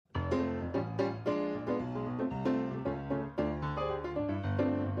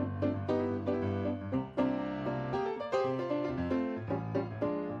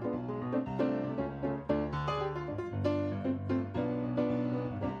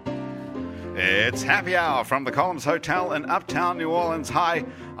It's Happy Hour from the Columns Hotel in Uptown New Orleans. Hi,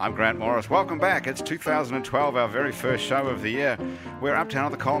 I'm Grant Morris. Welcome back. It's 2012, our very first show of the year. We're uptown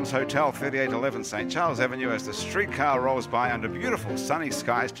at the Columns Hotel, 3811 St. Charles Avenue, as the streetcar rolls by under beautiful sunny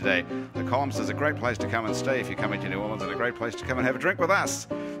skies today. The Columns is a great place to come and stay if you're coming to New Orleans, and a great place to come and have a drink with us.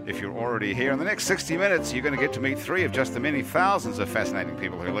 If you're already here, in the next 60 minutes, you're going to get to meet three of just the many thousands of fascinating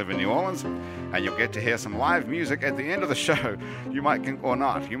people who live in New Orleans, and you'll get to hear some live music at the end of the show. You might, or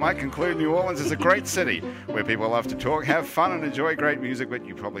not, you might conclude New Orleans is a great city where people love to talk, have fun, and enjoy great music, but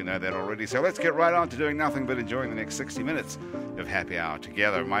you probably know that already. So let's get right on to doing nothing but enjoying the next 60 minutes of Happy Hour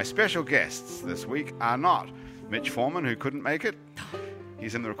together. My special guests this week are not Mitch Foreman, who couldn't make it.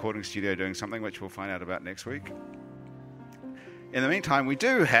 He's in the recording studio doing something which we'll find out about next week. In the meantime, we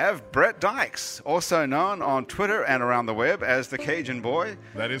do have Brett Dykes, also known on Twitter and around the web as the Cajun Boy.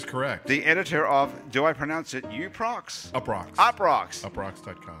 That is correct. The editor of, do I pronounce it Uproxx? Uproxx. Uproxx.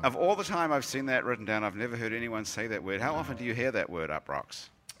 Uproxx.com. Of all the time I've seen that written down, I've never heard anyone say that word. How often do you hear that word, Uproxx?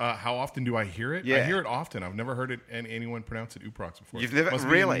 How often do I hear it? Yeah. I hear it often. I've never heard it and anyone pronounce it Uproxx before. You've never must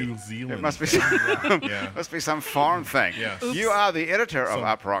really? Be New Zealand. It must be must be some foreign thing. Yes. You are the editor of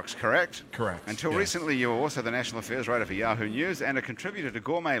Uproxx, correct? Correct. Until yes. recently, you were also the national affairs writer for Yahoo News and a contributor to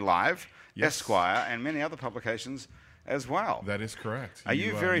Gourmet Live, Yes. Esquire, and many other publications as well. That is correct. Are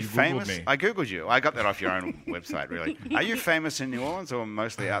you very you famous? Googled me. I Googled you. I got that off your own website, really. Are you famous in New Orleans or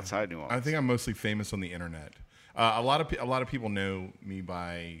mostly outside New Orleans? I think I'm mostly famous on the internet. A lot of people know me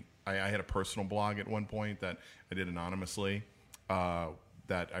by. I had a personal blog at one point that I did anonymously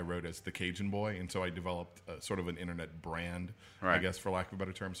that I wrote as the Cajun Boy, and so I developed sort of an internet brand, Right. I guess, for lack of a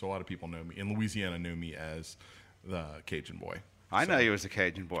better term. So a lot of people know me in Louisiana, know me as the Cajun Boy. I know you as the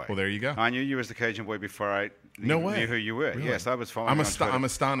Cajun Boy. Well, there you go. I knew you as the Cajun Boy before I No knew way. who you were. Really? Yes, I was following you on Twitter. I'm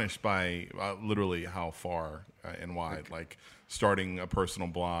astonished by literally how far and wide, like starting a personal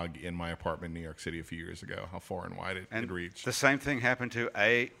blog in my apartment in New York City a few years ago, how far and wide it reached. The same thing happened to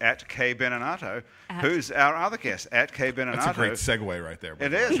at K Beninato, who's our other guest, at K Beninato. That's a great segue right there.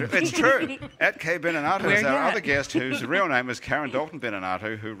 It is. It's true. At K Beninato Where is you our at? other guest, whose real name is Karen Dalton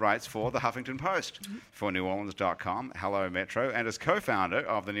Beninato, who writes for the Huffington Post, for NewOrleans.com, Hello Metro, and is co-founder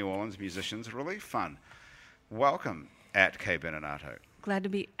of the New Orleans Musicians Relief Fund. Welcome, at K Beninato. Glad to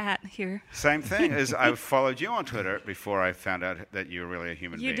be at here. Same thing as I followed you on Twitter before I found out that you were really a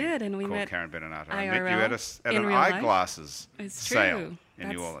human You being. did, and we called met Karen Beninato. I met you IRL at in an real life. eyeglasses It's sale true. in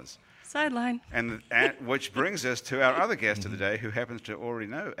New That's- Orleans. Sideline. And which brings us to our other guest of the day, who happens to already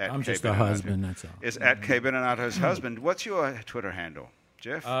know at I'm K just a Beninato, husband, that's all. Is at K Beninato's husband. What's your Twitter handle,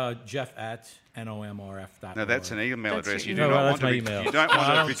 Jeff? Jeff at nomrf.org. No, that's an email That's address. your You do email. not No, want that's to be. my email. You don't No, want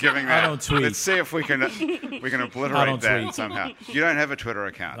I to be don't- giving I that. don't tweet. Let's see if we can obliterate I don't that tweet. somehow. You don't have a Twitter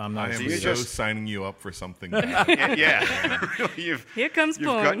account. I'm not I am So you so just signing you up for something. yeah. Really, Here comes you've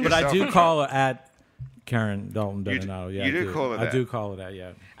got porn. But I yourself- do call it at Karen Dalton You Beninato. d- Yeah, you I do call it I that? do call it that,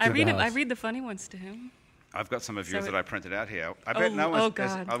 yeah. I To read the it. I house. read the funny ones to him. I've got some of yours So that it- I printed out here. I bet Oh, no one's. oh,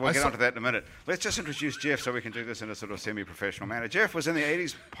 God. We'll get onto that in a minute. Let's just introduce Jeff so we can do this in a sort of semi-professional manner. Jeff was in the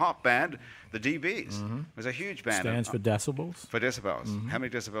 80s pop band, the DBs. It was a huge band. Stands for decibels. For decibels. How many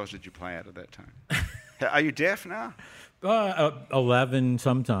decibels did you play out at that time? Are you deaf now? 11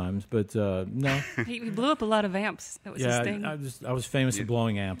 sometimes, but no. He blew up a lot of amps. That was his Yeah, thing. I was famous for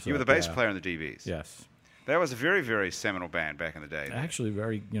blowing amps. You were the up, bass yeah. player in the DBs. Yes. That was a very, very seminal band back in the day. Actually,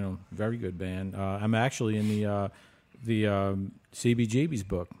 very good band. I'm actually in the CBGB's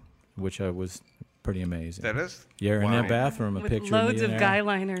book, which was pretty amazing. That is? Yeah, in Wow. their bathroom, a with picture loads of of me in there. guy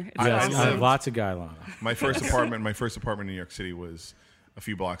liner. It's Yes, awesome. I have lots of guy liner. My first apartment in New York City was a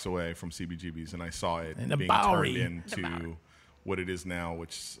few blocks away from CBGB's, and I saw it In the being Bowery. turned into what it is now,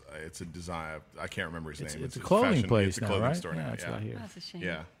 which it's a design. I can't remember his name. It's a clothing fashion, place It's a now, clothing right? store Yeah, now. it's right here. That's a shame.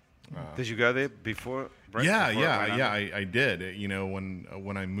 Yeah. Did you go there before? Break, Yeah, before it went under? I did. You know,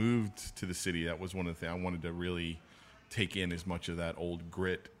 when I moved to the city, that was one of the things I wanted to really take in as much of that old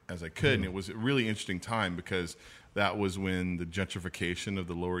grit as I could, and it was a really interesting time because that was when the gentrification of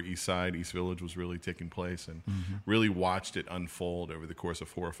the Lower East Side, East Village, was really taking place, and really watched it unfold over the course of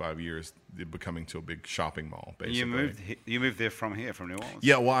 4 or 5 years, it becoming to a big shopping mall. Basically, You moved there from here, from New Orleans.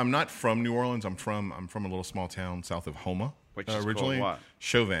 Yeah, well, I'm not from New Orleans. I'm from a little small town south of Houma, Which is originally. called what?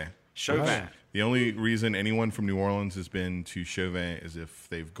 Chauvin. Chauvin. The only reason anyone from New Orleans has been to Chauvin is if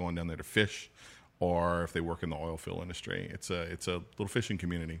they've gone down there to fish, or if they work in the oil field industry. It's a little fishing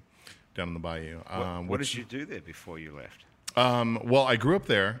community down in the bayou. What did you do there before you left? Well, I grew up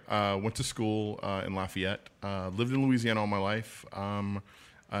there. Went to school in Lafayette. Lived in Louisiana all my life.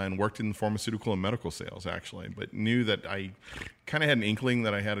 And worked in pharmaceutical and medical sales, actually, but knew that I kind of had an inkling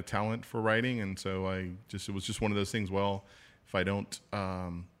that I had a talent for writing, and so it was just one of those things. Well, if I don't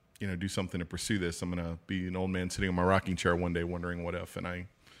do something to pursue this. I'm going to be an old man sitting in my rocking chair one day wondering what if, and I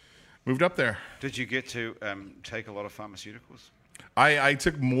moved up there. Did you get to take a lot of pharmaceuticals? I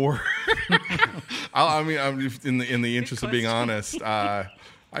took more. I mean, I'm in the interest of being honest.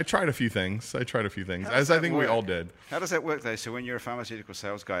 I tried a few things. As I think we all did. How does that work, though? So when you're a pharmaceutical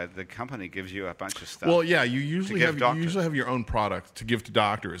sales guy, the company gives you a bunch of stuff. Well, yeah, you usually doctors. have your own product to give to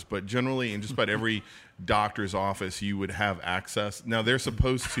doctors, but generally, in just about every doctor's office, you would have access. Now, they're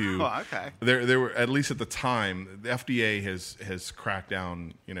supposed to. Oh, okay. There were, at least at the time, the FDA has cracked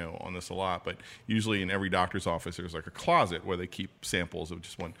down, on this a lot. But usually, in every doctor's office, there's like a closet where they keep samples of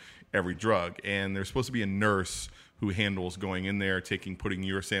just every drug, and there's supposed to be a nurse who handles going in there, putting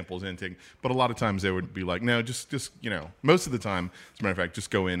your samples in, but a lot of times they would be like, no, just most of the time, as a matter of fact, just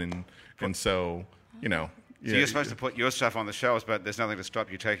go in and so. So you're supposed to put your stuff on the shelves, but there's nothing to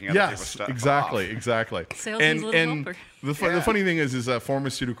stop you taking other people's stuff. Exactly. Salesman's little helper. The funny thing is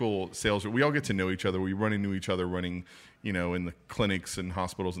pharmaceutical sales, we all get to know each other. We run into each other running, in the clinics and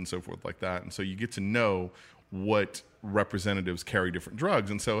hospitals and so forth like that. And so you get to know what representatives carry different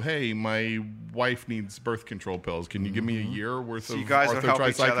drugs. And so, hey, my wife needs birth control pills. Can you give me a year worth of you guys will help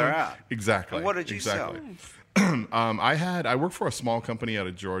each other out. Exactly. And what did you sell? I worked for a small company out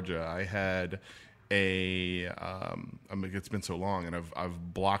of Georgia. I had it's been so long, and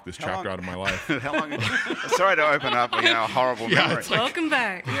I've blocked this chapter out of my life. How long? Sorry to open up a horrible memory. Welcome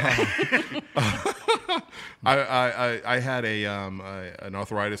back. I had an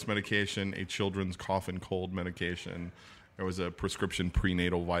arthritis medication, a children's cough and cold medication. There was a prescription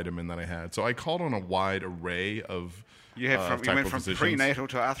prenatal vitamin that I had. So I called on a wide array of. You went from physicians. Prenatal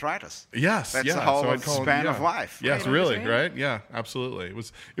to arthritis. Yes, that's the whole span of life. Yes, really, right? Yeah, absolutely.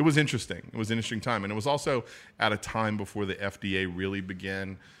 It was interesting. It was an interesting time, and it was also at a time before the FDA really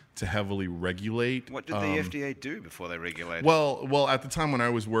began to heavily regulate. What did the FDA do before they regulated? Well, at the time when I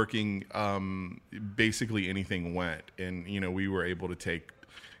was working, basically anything went, and we were able to take.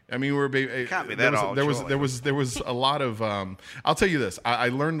 I mean, can't be that old. There was a lot of. I'll tell you this. I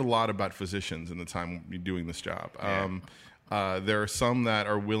learned a lot about physicians in the time doing this job. There are some that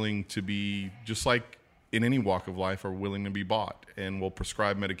are willing to be, just like in any walk of life, are willing to be bought and will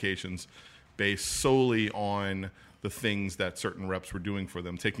prescribe medications based solely on the things that certain reps were doing for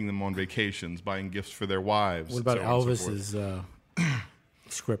them, taking them on vacations, buying gifts for their wives. What about Elvis's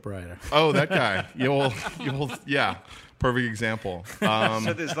script writer? Oh, that guy. Yeah. Perfect example.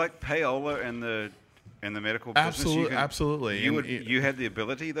 So there's like payola in the medical business. Absolutely. You had the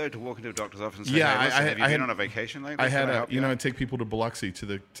ability though to walk into a doctor's office and say, "Yeah, hey, listen, have you been on a vacation lately?" I'd take people to Biloxi to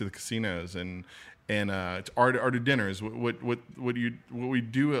the casinos and to dinners. What we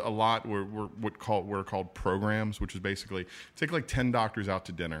do a lot we're called programs, which is basically take like 10 doctors out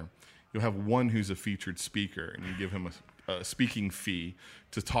to dinner. You'll have one who's a featured speaker, and you give him a speaking fee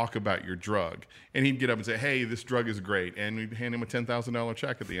to talk about your drug, and he'd get up and say, "Hey, this drug is great," and we'd hand him a $10,000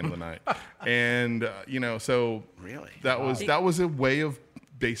 check at the end of the night. And so really that was a way of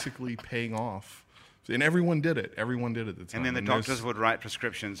basically paying off, and everyone did it. Everyone did it at the time. And then the doctors would write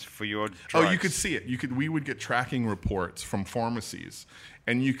prescriptions for your drugs. Oh, you could see it. We would get tracking reports from pharmacies,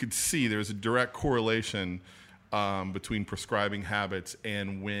 and you could see there's a direct correlation between prescribing habits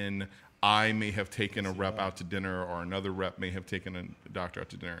and when I may have taken a rep out to dinner, or another rep may have taken a doctor out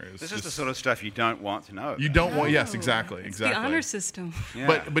to dinner. This is the sort of stuff you don't want to know. You don't want, yes, exactly. The honor system.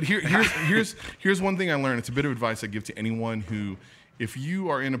 Yeah. But here's one thing I learned. It's a bit of advice I give to anyone who, if you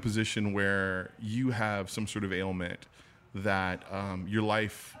are in a position where you have some sort of ailment that your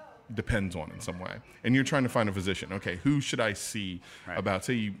life depends on in some way, and you're trying to find a physician. Okay, who should I see about,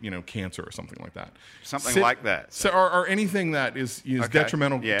 say, cancer or something like that? Something like that. So, or anything that is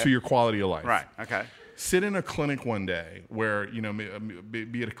detrimental to your quality of life. Right. Okay. Sit in a clinic one day where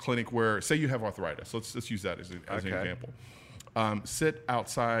be at a clinic where, say, you have arthritis. Let's use that as an example. Sit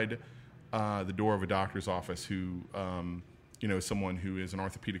outside the door of a doctor's office who someone who is an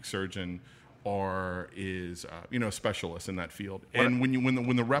orthopedic surgeon or is a specialist in that field. And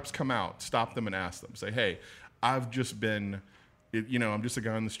when the reps come out, stop them and ask them. Say, hey, I've just been, I'm just a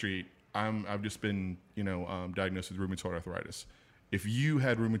guy on the street. I've just been diagnosed with rheumatoid arthritis. If you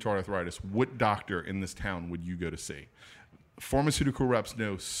had rheumatoid arthritis, what doctor in this town would you go to see? Pharmaceutical reps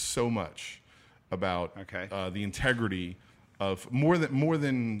know so much about the integrity of more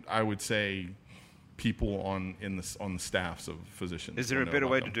than I would say people on the staffs of physicians. Is there a better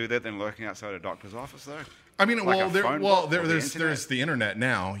way to do that than lurking outside a doctor's office, though? I mean, Like a phone book or the there's internet? the internet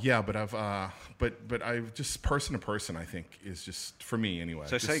now. Yeah, but I've just person to person, I think, is just for me anyway.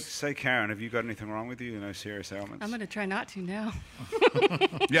 So Just- say, Karen, have you got anything wrong with you? No serious ailments? I'm going to try not to now.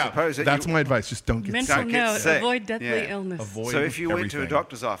 yeah, suppose that that's you- my advice. Just don't get Mental sick. Don't get note, sick. avoid deadly Yeah. illness. Avoid So if you went to a everything.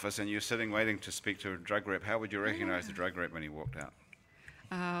 doctor's office and you're sitting waiting to speak to a drug rep, how would you recognize the drug rep when he walked out?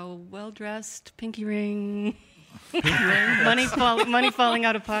 Well-dressed, pinky ring. money falling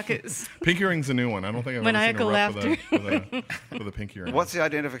out of pockets. Pinky ring's a new one. I don't think I've Maniacal ever seen a rep laughter. with a pinky ring. What's the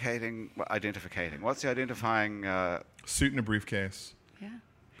identifying? What's the identifying? Suit and a briefcase, Yeah.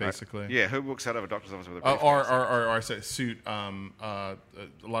 basically. Yeah, who walks out of a doctor's office with a Or briefcase? I say suit. A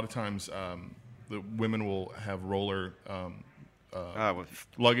lot of times, the women will have roller With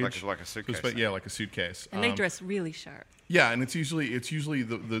luggage, like a suitcase. Yeah, like a suitcase. And they dress really sharp. Yeah, and it's usually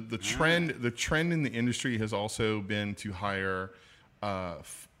the trend. The trend in the industry has also been to hire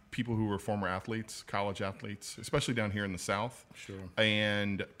people who were former athletes, college athletes, especially down here in the South. Sure.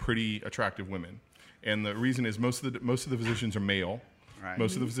 And pretty attractive women. And the reason is most of the physicians are male. Right.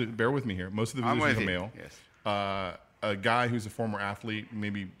 Most of the bear with me here. Most of the I'm physicians with are you. male. Yes. A guy who's a former athlete,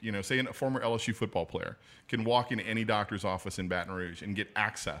 maybe say a former LSU football player, can walk into any doctor's office in Baton Rouge and get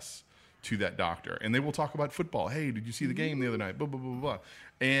access to that doctor, and they will talk about football. Hey, did you see the game the other night? Blah blah blah blah.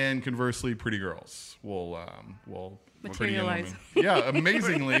 And conversely, pretty girls will pretty young Materialize. women- Yeah,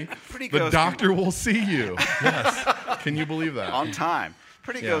 amazingly, Pretty the girls doctor will see you. Yes, can you believe that? On time.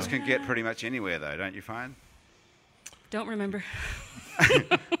 Pretty Yeah. girls can get pretty much anywhere, though, don't you find? Don't remember.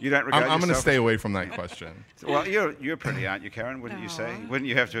 You don't regard I'm going to yourself stay away from that question. Well, you're pretty, aren't you, Karen? Wouldn't you say? Aw. Wouldn't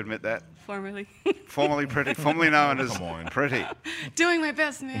you have to admit that? Formerly. Formerly pretty, formerly known as Come on. pretty. Doing my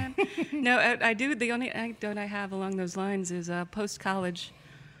best, man. No, I do. The only anecdote I have along those lines is post-college,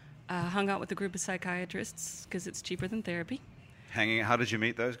 hung out with a group of psychiatrists because it's cheaper than therapy. Hanging. How did you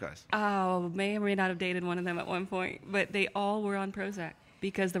meet those guys? Oh, may or may not have dated one of them at one point, but they all were on Prozac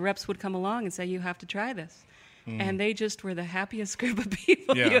because the reps would come along and say, you have to try this. And they just were the happiest group of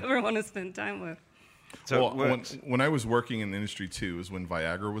people Yeah. you ever want to spend time with. So Well, it when, works. when I was working in the industry too, is when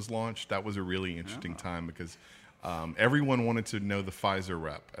Viagra was launched. That was a really interesting time because everyone wanted to know the Pfizer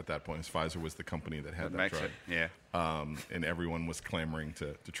rep at that point. As Pfizer was the company that had That that makes drug. it. Yeah. And everyone was clamoring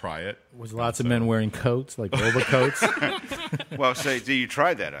to try it. Was lots of men wearing coats, like overcoats. Well, so do you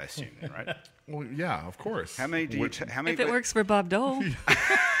try that? I assume, then, right? Well, yeah, of course. How many do you? How many? If it works for Bob Dole,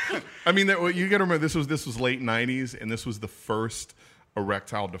 I mean, you got to remember this was late '90s, and this was the first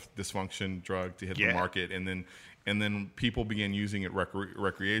erectile dysfunction drug to hit Yeah. the market, and then people began using it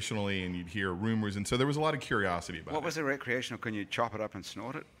recreationally, and you'd hear rumors, and so there was a lot of curiosity about What it. was the recreational? Can you chop it up and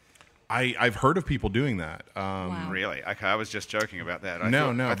snort it? I've heard of people doing that. wow. Really? Okay, I was just joking about that. I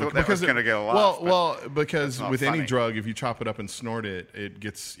No, thought that was because going to get a laugh. but Well, because not with any funny. drug, if you chop it up and snort it, it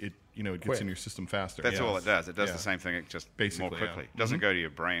gets Quick. in your system faster. that's yes. all it does. It does Yeah. the same thing. It just Basically, more yeah. quickly. It doesn't go to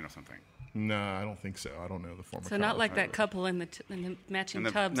your brain or something. No, I don't think so. I don't know the form. so not like that couple in the matching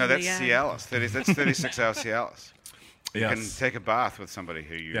And tubs. no, in that's the, Cialis. That's 36 hour Cialis. You can Yes. take a bath with somebody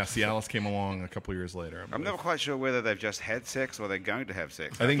who you. Yeah, Cialis came along a couple years later. I'm never quite sure whether they've just had sex or they're going to have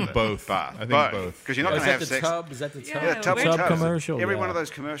sex. I think after both. Bath. I think both. Because you're not Oh, going is to that have the sex. tub? Is that the tub? Yeah, Tub where- to Tub tub. commercial, Every yeah. one of those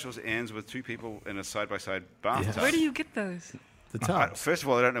commercials ends with two people in a side-by-side bathtub. Where do you get those? The tub. First of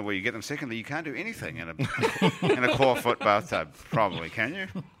all, I don't know where you get them. Secondly, you can't do anything in a in a 4-foot bathtub. Probably, can you?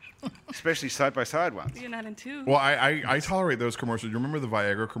 Especially side-by-side ones. You're not in two. Well, I tolerate those commercials. You remember the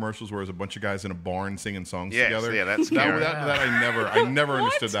Viagra commercials where it was a bunch of guys in a barn singing songs Yes, together? yeah, that's that, scary. that I never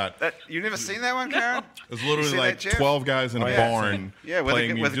understood that. You never seen that one, Karen? It was You literally see like that, Jeff? 12 guys in a yeah. barn Yeah, with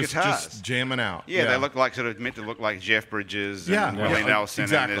playing with music, guitars. just jamming out. Yeah, they look like meant to look like Jeff Bridges and Yeah, Willie yeah, Nelson,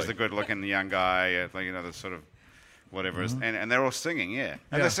 exactly. and there's the good-looking young guy, the sort of whatever, and they're all singing, yeah.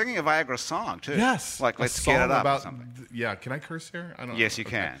 And they're singing a Viagra song too. Yes. like A Let's Get song It Up about, or something. Yeah, can I curse here? I don't Yes, know. you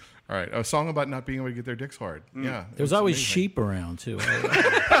can. All right, a song about not being able to get their dicks hard. Yeah. There was it's always amazing. sheep around too.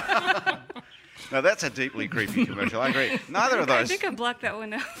 No, that's a deeply creepy commercial. I agree. Neither of I those. think I blocked that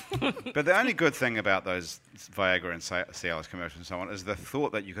one out. But the only good thing about those Viagra and Cialis commercials and so on is the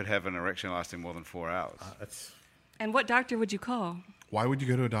thought that you could have an erection lasting more than 4 hours. And what doctor would you call? Why would you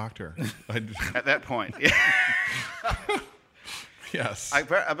go to a doctor? At that point, yeah. Yes.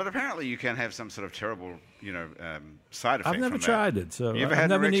 But apparently you can have some sort of terrible, side effect. I've never from that. tried it, so You ever I've had an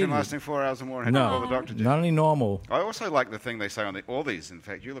never erection needed it. lasting 4 hours or more and had to call No, the doctor? not any normal. I also like the thing they say on all these. In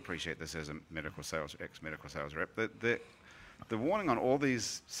fact, you'll appreciate this as a ex-medical sales rep. The warning on all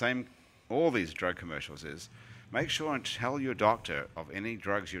these drug commercials is make sure and tell your doctor of any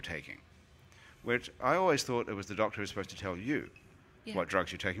drugs you're taking. Which I always thought it was the doctor who's supposed to tell you Yeah. what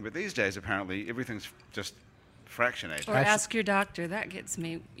drugs you're taking, but these days apparently everything's just fractionated. Or ask your doctor. That gets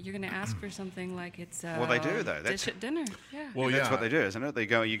me. You're going to ask for something like it's Well, they do, though. dish at dinner. Yeah. Well, That's yeah. what they do, isn't it?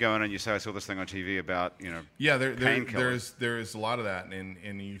 You go in and you say, I saw this thing on TV about, Yeah, painkillers. there's a lot of that,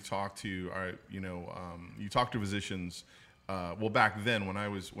 and you talk to you talk to physicians. Well, back then when I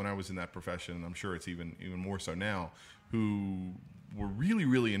was in that profession, and I'm sure it's even more so now, who were really,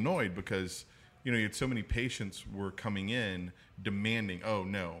 really annoyed because you had so many patients were coming in demanding, oh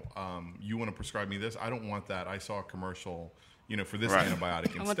no, you want to prescribe me this? I don't want that. I saw a commercial, for this Right. antibiotic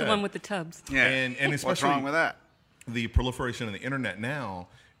instead. I want the one with the tubs. Yeah. And especially what's wrong with that? the proliferation of the internet now,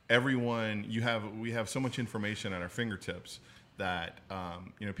 we have so much information at our fingertips that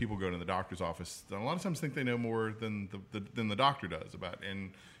people go to the doctor's office and a lot of times think they know more than the doctor does about it.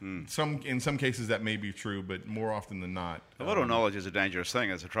 And in some cases that may be true, but more often than not, A little knowledge is a dangerous thing.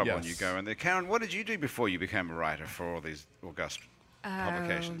 It's a trouble when you Yes. go in there. Karen, what did you do before you became a writer for all these august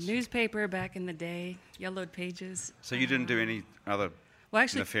publications? Newspaper back in the day, yellowed pages. So you didn't do any other Well,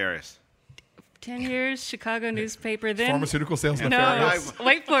 actually, nefarious? 10 years, Chicago newspaper. Then pharmaceutical sales no, nefarious.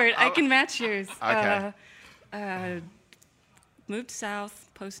 wait for it. I can match yours. Okay. Moved south,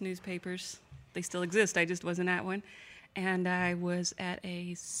 post newspapers. They still exist. I just wasn't at one. And I was at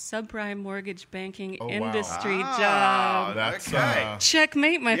a subprime mortgage banking Oh, wow. industry Ah, job. That's okay.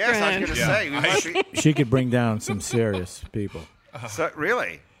 Checkmate, my Yes, I was friend. going to say. We might She could bring down some serious people. be, so,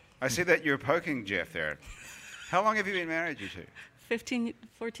 really? I see that you're poking Jeff there. How long have you been married, you two?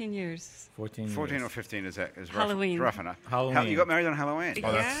 14 years. 14 14 or 15 is rough, Halloween. rough enough. Halloween. You got married on Halloween?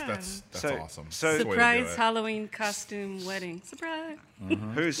 Oh, Yeah. that's So- awesome. so- That's the way to do Surprise it. Halloween costume wedding. Surprise.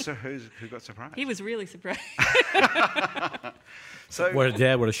 Who got surprised? He was really surprised. So, With a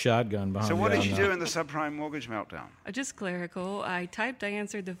dad with a shotgun behind so what the did you other. do in the subprime mortgage meltdown? Just clerical. I typed, I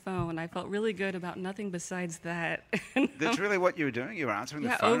answered the phone. I felt really good about nothing besides that. That's really what you were doing? You were answering the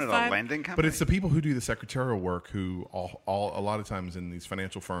Yeah, phone at a 05. lending company? But it's the people who do the secretarial work who a lot of times in these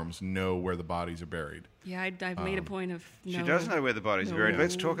financial firms know where the bodies are buried. Yeah, I've made a point of no. She does know where the bodies are buried. No.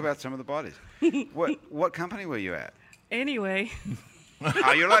 Let's talk about some of the bodies. What company were you at? Anyway,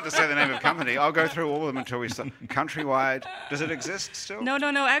 Oh, you're allowed to say the name of the company. I'll go through all of them until we start. Countrywide. Does it exist still?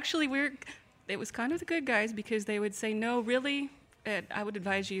 no. Actually, it was kind of the good guys because they would say, no, really, I would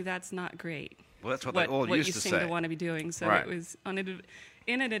advise you that's not great. Well, that's what they all what used you to seem say. to want to be doing. So Right. it was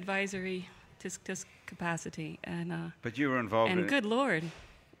in an advisory tisk capacity. And But you were involved in and it. good Lord.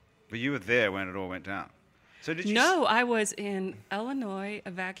 But you were there when it all went down. So did you? No, I was in Illinois,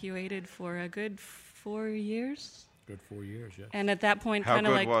 evacuated for a good 4 years. Good 4 years, yeah. And at that point, How kind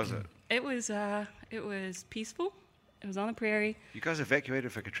of good like was it? it was peaceful. It was on the prairie. You guys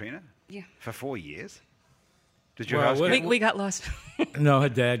evacuated for Katrina Yeah, for 4 years? Did your Well, house what- get... we got lost. No, her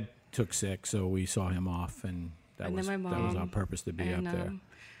dad took sick, so we saw him off, and that And was then my that was our mom, purpose to be up there.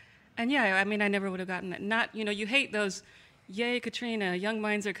 And yeah, I mean, I never would have gotten it. Not, you hate those, yay, Katrina, young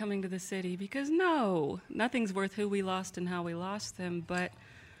minds are coming to the city, because no, nothing's worth who we lost and how we lost them, but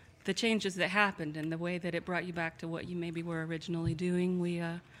the changes that happened and the way that it brought you back to what you maybe were originally doing. We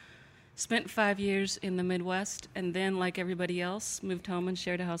spent 5 years in the Midwest, and then, like everybody else, moved home and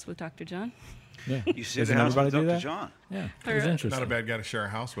shared a house with Dr. John. Yeah, You said doesn't the house with everybody do Dr. that? John. Yeah, it Or- was Not interesting. Not a bad guy to share a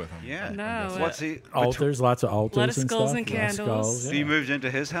house with him. Yeah. No, What's he... Altars, lots of altars lot of and skulls stuff. and lots of candles. skulls, So you yeah. moved into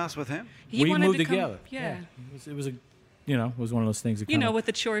his house with him? He we wanted moved to come, together. Yeah. It was a, it was one of those things that kind of, With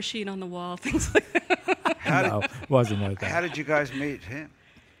the chore sheet on the wall, things like that. How no, wasn't like that. How did you guys meet him?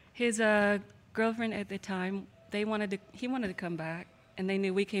 His girlfriend at the time, he wanted to come back, and they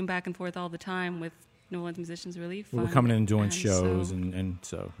knew we came back and forth all the time with New Orleans Musicians Relief We Fund. were coming in and doing and shows, so, and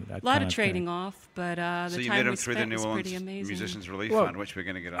so that a lot kind of thing. trading off, but the So you time met him we through the spent New was Orleans pretty amazing. Musicians Relief Well, Fund, which we're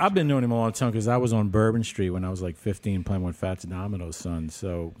going to get onto. I've been knowing him a long time because I was on Bourbon Street when I was like 15 playing with Fats Domino's son.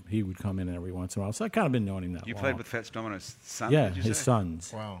 So he would come in every once in a while. So I kind of been knowing him that You long. played with Fats Domino's son, Yeah, did you his say?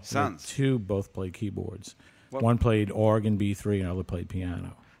 sons. Wow. Sons. The two both played keyboards. What- One played organ B3 and the other played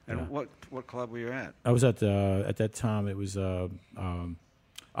piano. And Yeah. what club were you at? I was at that time it was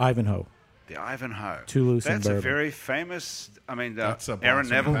Ivanhoe. The Ivanhoe. Toulouse and That's a Bourbon. very famous. I mean, That's a Aaron blast from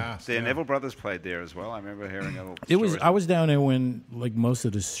the Neville. past, The yeah. Neville brothers played there as well. I remember hearing a little. It was. stories. I was down there when like most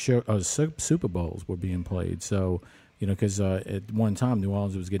of the Super Bowls were being played. So because at one time New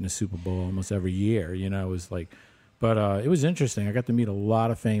Orleans was getting a Super Bowl almost every year. It was like, but it was interesting. I got to meet a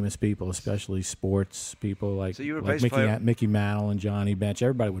lot of famous people, especially sports people like, So you were a like bass player? Mickey Mantle and Johnny Bench.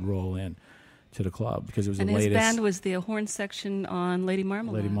 Everybody would roll in to the club because it was And the his latest. band was the horn section on Lady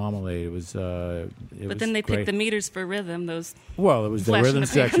Marmalade. Lady Marmalade. It was. But then they picked the meters for rhythm. Those. Well, it was the flash in rhythm the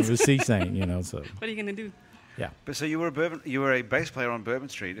section. pans. It was C Saint. So What are you going to do? Yeah. But so you were a bass player on Bourbon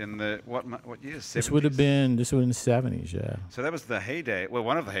Street in the what years? 70s? This would have been the 70s, yeah. So that was the heyday. Well,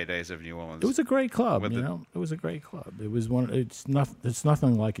 one of the heydays of New Orleans. It was a great club, With you the- know. It was a great club. It was one. It's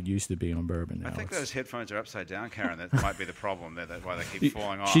nothing like it used to be on Bourbon now. I think It's- those headphones are upside down, Karen. That might be the problem. That's why they keep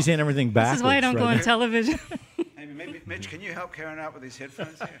falling off. She's saying everything This backwards. is why I don't go right on now. television. Maybe, Mitch, can you help Karen out with these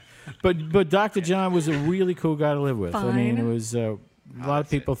headphones here? But Dr. John was a really cool guy to live with. I mean, it Fine. was a lot of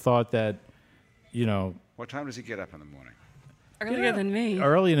that's it. people thought that, you know, What time does he get up in the morning? Earlier than me.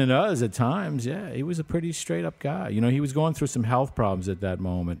 earlier than us at times. Yeah, he was a pretty straight up guy. You know, he was going through some health problems at that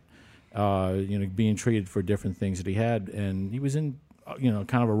moment. You know, being treated for different things that he had, and he was in, you know,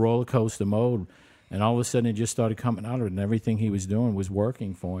 kind of a roller coaster mode. And all of a sudden, it just started coming out of it, and everything he was doing was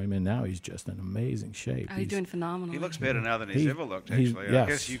working for him. And now he's just in amazing shape. Oh, he's doing phenomenal. He looks better now than he's He- ever looked, he's- actually. I yes.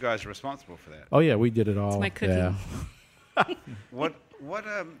 guess you guys are responsible for that. Oh yeah, we did it all. my cooking. Yeah.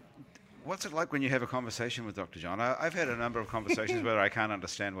 What's it like when you have a conversation with Dr. John? I've had a number of conversations where I can't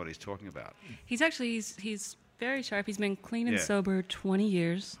understand what he's talking about. He's actually he's very sharp. He's been clean and Yeah. sober 20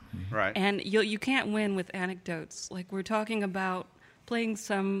 years, Right. and you can't win with anecdotes. Like we're talking about playing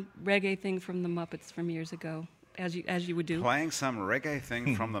some reggae thing from the Muppets from years ago, as you would do. Playing some reggae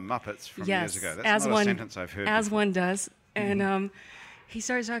thing from the Muppets from Yes, years ago. That's as not one a sentence I've heard as before. one does, and he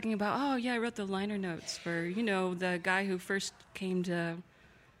started talking about, oh yeah, I wrote the liner notes for the guy who first came to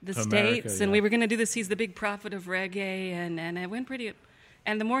the America, States, and yeah. we were going to do this. He's the big prophet of reggae, and it went pretty.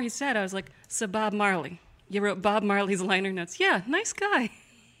 And the more he said, I was like, so Bob Marley, you wrote Bob Marley's liner notes. Yeah, nice guy.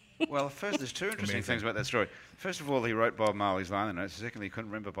 Well, first, there's two interesting Amazing. things about that story. First of all, he wrote Bob Marley's liner notes. Secondly, he couldn't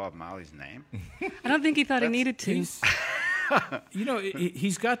remember Bob Marley's name. I don't think he thought he needed to. He's, you know,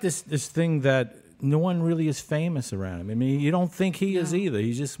 he's got this thing that no one really is famous around him. I mean, you don't think he is No. either.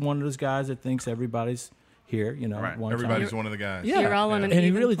 He's just one of those guys that thinks everybody's here. You know, Right. one Everybody's time. one of the guys. Yeah, You're all on an and he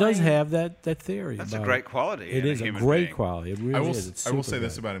even really does plane. have that theory. That's a about great it. quality. It in is a human great being. quality. It really I will. is. It's I will super say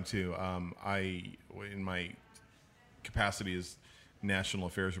this good. about him too. In my capacity as national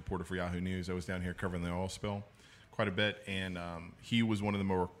affairs reporter for Yahoo News, I was down here covering the oil spill quite a bit, and he was one of the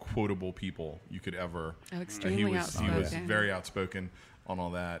more quotable people you could ever. Oh, extremely he was outspoken. very outspoken on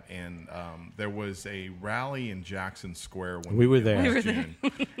all that, and there was a rally in Jackson Square when We were did there. last We were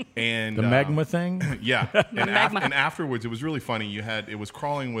June. And The magma thing. yeah, and, Magma. and afterwards, it was really funny. It was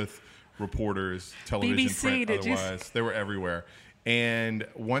crawling with reporters, television, BBC, print, did you otherwise. They were everywhere. And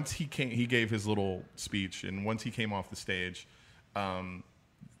once he gave his little speech, and once he came off the stage,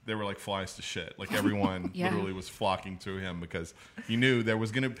 they were like flies to shit. Like everyone Yeah. literally was flocking to him because he knew there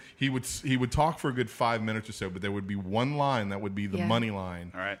was gonna. He would talk for a good 5 minutes or so, but there would be one line that would be the Yeah. money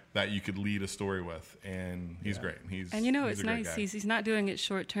line All right. that you could lead a story with, and he's great. He's And he's it's a great nice. guy. He's not doing it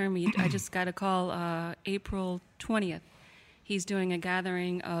short term. I just got a call April 20th. He's doing a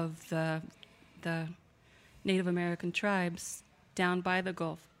gathering of the Native American tribes down by the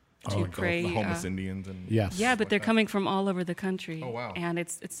Gulf to Like pray. the homeless Indians and Yes. Yeah, but they're that. coming from all over the country. Oh, wow. And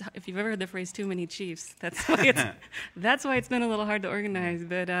it's if you've ever heard the phrase "too many chiefs," that's why it's been a little hard to organize.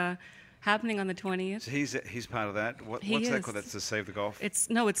 But happening on the 20th. So he's part of that. What's He that is. called? That's to Save the Gulf? It's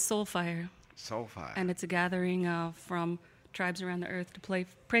Soulfire, Soulfire. and it's a gathering from tribes around the earth to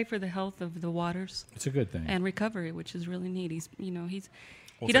pray for the health of the waters It's a good thing. and recovery, which is really neat.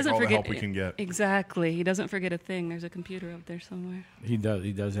 We'll He take doesn't all the forget help we can get. Exactly. He doesn't forget a thing. There's a computer up there somewhere. He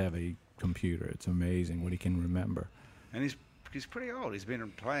does have a computer. It's amazing what he can remember. And he's pretty old. He's been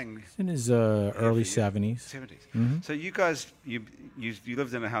playing He's in his early for years. 70s. 70s. Mm-hmm. So you guys, you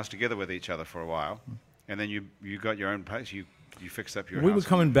lived in a house together with each other for a while, and then you got your own place. You fixed up your We house. were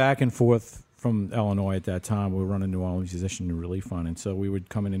coming back and forth from Illinois at that time. We were running New Orleans Musician Relief Fund, and so we would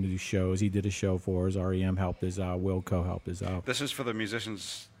come in and do shows. He did a show for us. REM helped us out. Wilco helped us out. This is for the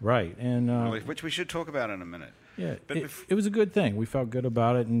musicians, Right, and relief, which we should talk about in a minute. yeah, But it was a good thing. We felt good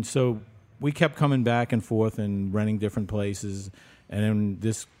about it, and so we kept coming back and forth and renting different places. And then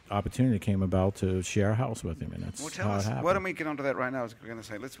this opportunity came about to share a house with him, and that's Well, tell how us. it happened. Why don't we get onto that right now? I was going to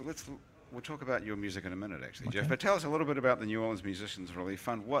say we'll talk about your music in a minute, actually, Jeff. But tell us a little bit about the New Orleans Musicians Relief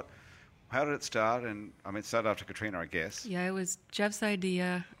Fund. How did it start? And I mean, it started after Katrina, I guess. Yeah, it was Jeff's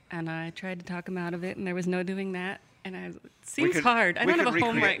idea, and I tried to talk him out of it, and there was no doing that. And it seems hard. I we don't have could a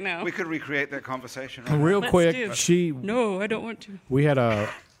home recreate- right now. We could recreate that conversation. Right Real Let's quick, do. No, I don't want to.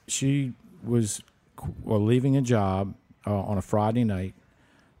 she was leaving a job on a Friday night,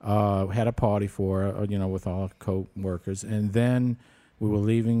 had a party for her, with all her co-workers, and then we were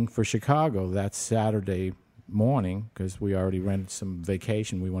leaving for Chicago that Saturday morning because we already rented some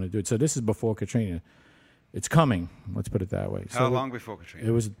vacation. We wanted to do it. So this is before Katrina. it's coming. Let's put it that way. How long before Katrina?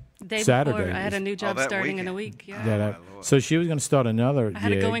 It was Day Saturday. before, I had a new job that starting in a weekend. week. Yeah. Yeah, my that- Lord. so she was going to start another I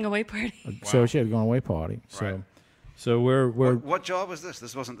had a gig. going away party. So she had a going away party. So, Right. so we're What job was this?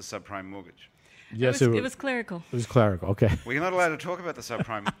 This wasn't the subprime mortgage. yes, it was clerical. it was clerical. Okay. Well, you're not allowed to talk about the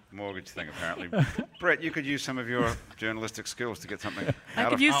subprime mortgage thing, apparently. Brett, you could use some of your journalistic skills to get something out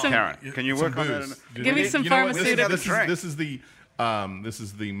could of use some- Karen. Can you work on that? booze. Give me some You know what? pharmaceuticals. This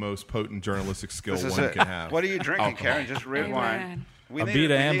is the most potent journalistic skill This is one it. can have. What are you drinking, Alcohol. Karen? Just red wine. Amen. We A need,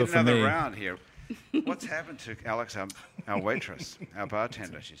 Beta we Amber need for another me. round here. What's happened to Alex, our waitress, our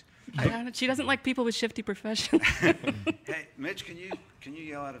bartender? She's. She doesn't like people with shifty professions. Hey, Mitch, can you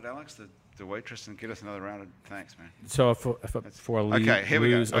yell out at Alex, the waitress, and get us another round of thanks, man? So for a lead, Okay, here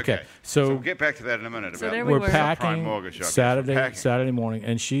we go. lose- Okay, So, we'll get back to that in a minute. So about there we we're were. subprime packing mortgage. I guess. We're packing. Saturday morning,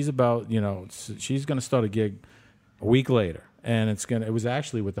 and she's about she's going to start a gig a week later, and it was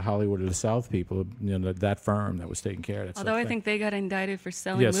actually with the Hollywood of the South people, that firm that was taking care of it. Although I think they got indicted for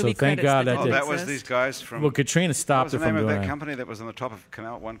selling Yeah, so movie thank credits God that that Oh, didn't that was exist. these guys from. well, Katrina what stopped was her the name from of doing that that. company that was on the top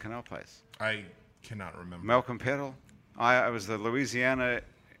of One Canal Place? I cannot remember. Malcolm Peddle. I was the Louisiana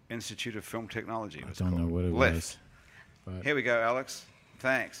Institute of Film Technology. It I was don't know called. what it Lift. was. Here we go, Alex.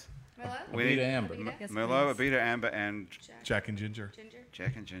 Thanks. We need Abita Amber. Yes, Merlot, please. Abita Amber, and Jack and Ginger.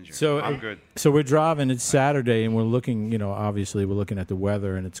 Jack and Ginger. So I'm good. So we're driving. It's Saturday, and we're looking. Obviously, we're looking at the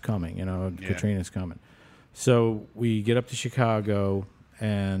weather, and it's coming. Yeah. Katrina's coming. So we get up to Chicago,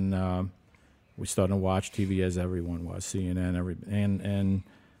 and we're starting to watch TV as everyone was, CNN, and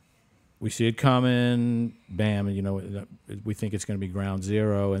we see it coming. Bam! And we think it's going to be ground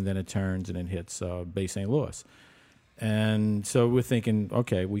zero, and then it turns and it hits Bay St. Louis. And so we're thinking,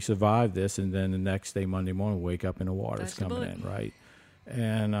 okay, we survived this, and then the next day, Monday morning, we wake up and the water's That's the coming bullet. in, right?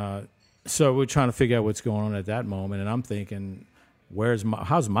 And so we're trying to figure out what's going on at that moment, and I'm thinking,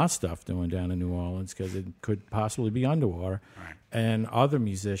 how's my stuff doing down in New Orleans? Because it could possibly be underwater. Right. And other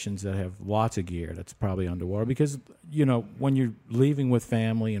musicians that have lots of gear that's probably underwater, because when you're leaving with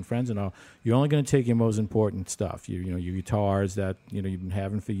family and friends and all, you're only going to take your most important stuff. Your guitars that you've been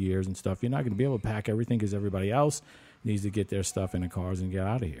having for years and stuff. You're not going to be able to pack everything because everybody else needs to get their stuff in the cars and get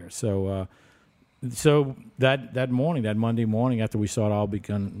out of here. So that morning, that Monday morning, after we saw it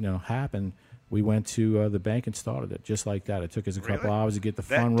all happen, we went to the bank and started it just like that. It took us a couple Really? hours to get the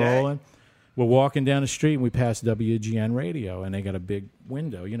That fun day? rolling. We're walking down the street and we passed WGN Radio, and they got a big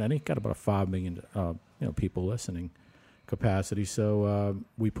window. They got about 5 million people listening capacity. So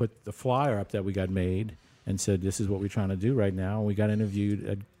we put the flyer up that we got made and said, "This is what we're trying to do right now." And we got interviewed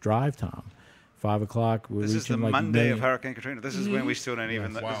at drive time, 5 o'clock. We're This is the reaching, like, Monday of million- Hurricane Katrina. This is when we still don't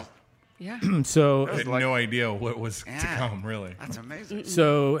even. Wow. Yeah. So I had like- no idea what was to Yeah. come, really. That's amazing.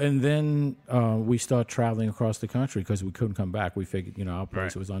 So, and then we start traveling across the country because we couldn't come back. We figured, our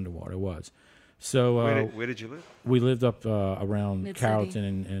place Right. was underwater. It was. So Where did you live? we lived up around Mid-city. Carrollton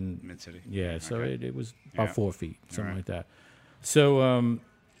and Mid-city. yeah. So Okay. it was about Yeah. 4 feet, something Alright. like that. So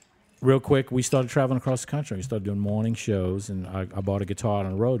real quick, we started traveling across the country. We started doing morning shows, and I bought a guitar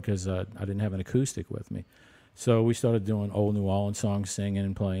on the road because I didn't have an acoustic with me. So we started doing old New Orleans songs, singing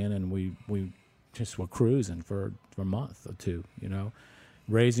and playing, and we just were cruising for a month or two,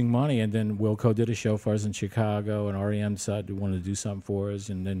 raising money. And then Wilco did a show for us in Chicago, and REM decided they wanted to do something for us,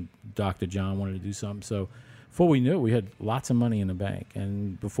 and then Dr. John wanted to do something. So before we knew it, we had lots of money in the bank.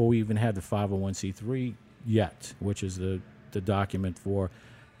 And before we even had the 501c3 yet, which is the document for,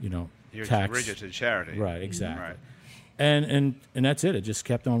 You're tax. registered charity. Right, exactly. Right. And that's it. It just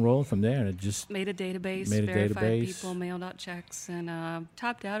kept on rolling from there, and it just Made a database, Made a verified database. people, mailed out checks, and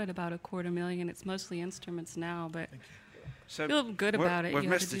topped out at about $250,000. It's mostly instruments now, but So feel good about it. We've You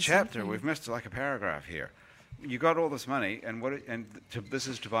have to missed a do chapter. something. We've missed like a paragraph here. You got all this money, and this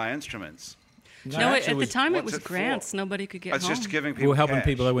is to buy instruments. So no, actually at the time it what's was for? grants. Nobody could get It's home. just giving we people were helping cash.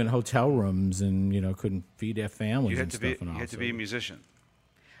 people that were in hotel rooms and couldn't feed their families You had and to stuff. be. and You all. had to So- be a musician.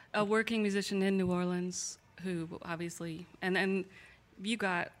 A working musician in New Orleans who obviously, and you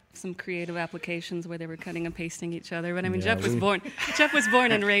got some creative applications where they were cutting and pasting each other. But I mean, Yeah, Jeff was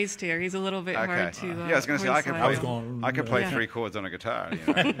born and raised here. He's a little bit Okay. hard to. Yeah, I was going to say I can hornswoggle. play. I can play Yeah. 3 chords on a guitar.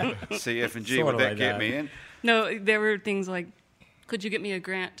 C, F, and G. Sorta Would that like get that. me in? No, there were things like, could you get me a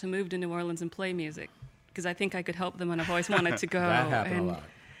grant to move to New Orleans and play music? Because I think I could help them, and I've always wanted to go. That happened and, a lot.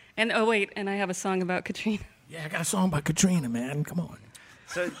 And oh wait, and I have a song about Katrina. Yeah, I got a song by Katrina, man. Come on.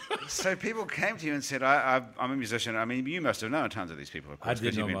 So people came to you and said, I'm a musician. I mean, you must have known tons of these people, of course, did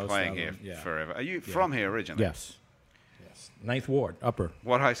because you've know been most playing of here them, yeah. forever. Are you from here originally? Yes. Ninth Ward, Upper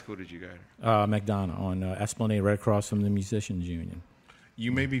What high school did you go to? McDonough on Esplanade, right across from the Musicians Union.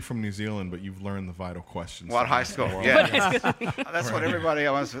 you may be from New Zealand, but you've learned the vital questions. What high school? World. Yeah, that's what everybody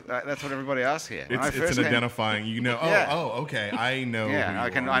that's what everybody asks here. It's an identifying. You know. Okay. I know. Yeah,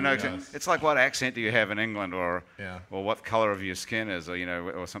 I know. It's like what accent do you have in England, or Yeah. or what color of your skin is, or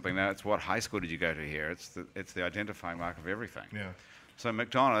or something. Now it's what high school did you go to here? It's the identifying mark of everything. Yeah. So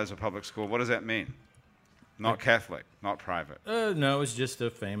McDonough is a public school. What does that mean? Not Catholic, not private. No, it's just a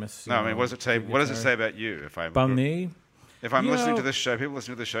famous. No, I mean, what does it say? What does it say about you? About me? If I'm listening to this show, people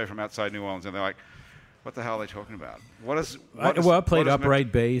listen to this show from outside New Orleans, and they're like, "What the hell are they talking about?" I played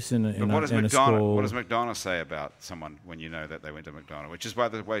upright bass in a school. What does McDonough say about someone when you know that they went to McDonough, which is, by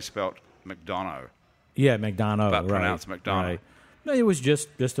the way, spelt McDonough? Yeah, McDonough, but right? pronounced McDonough. Right. No, it was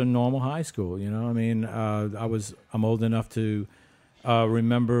just a normal high school. I mean, I'm old enough to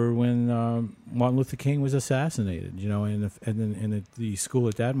remember when Martin Luther King was assassinated. And the school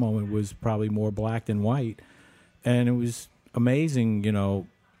at that moment was probably more black than white, and it was amazing.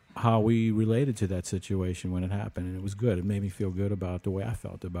 How we related to that situation when it happened, and it was good. It made me feel good about the way I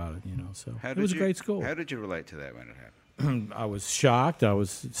felt about it. So it was a great school. How did you relate to that when it happened? I was shocked. I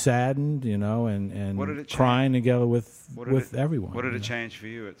was saddened. And What did it crying together with everyone. What did it change for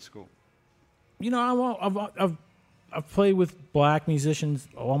you at school? I've played with black musicians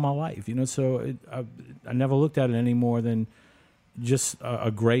all my life, so I never looked at it any more than just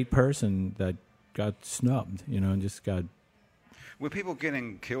a great person that got snubbed, and just got. Were people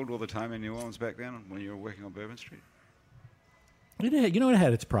getting killed all the time in New Orleans back then when you were working on Bourbon Street? It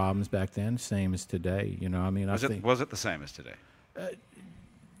had its problems back then, same as today. Was it the same as today?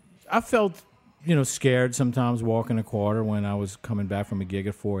 I felt, scared sometimes walking a quarter when I was coming back from a gig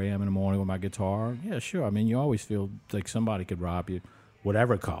at 4 a.m. in the morning with my guitar. Yeah, sure. I mean, you always feel like somebody could rob you,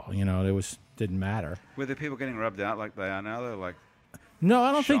 whatever call. Didn't matter. Were there people getting rubbed out like they are now? They're like. No,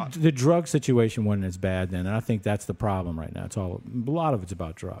 I don't think the drug situation wasn't as bad then, and I think that's the problem right now. A lot of it's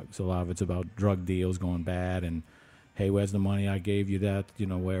about drugs. A lot of it's about drug deals going bad, and hey, where's the money? I gave you that.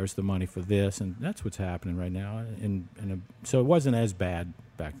 Where's the money for this? And that's what's happening right now. So it wasn't as bad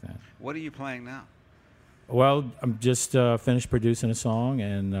back then. What are you playing now? Well, I'm just finished producing a song,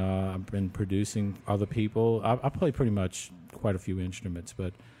 and I've been producing other people. I play pretty much quite a few instruments,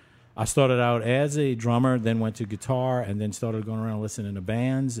 but I started out as a drummer, then went to guitar, and then started going around listening to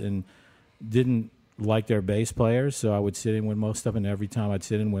bands, and didn't like their bass players, so I would sit in with most of them. And every time I'd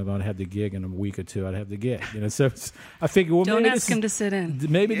sit in with them, I'd have the gig. In a week or two, I'd have the gig. So I figured, well, don't ask him to sit in.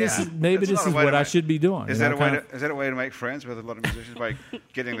 Maybe this is what I should be doing. Is that a way to make friends with a lot of musicians by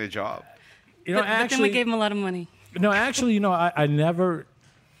getting their job? But then we gave him a lot of money. No, actually, I never.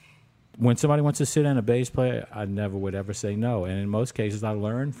 When somebody wants to sit in a bass player, I never would ever say no. And in most cases, I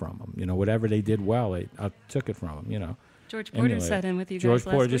learned from them. Whatever they did well, I took it from them. George Porter sat in with you guys George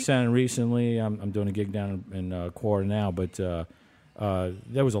last Porter week. just sat in recently. I'm doing a gig down in Quarter now, but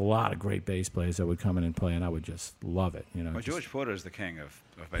there was a lot of great bass players that would come in and play, and I would just love it. Well, George Porter is the king of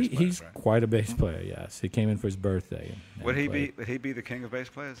bass players, he's right? quite a bass player. Yes, he came in for his birthday. Would he be the king of bass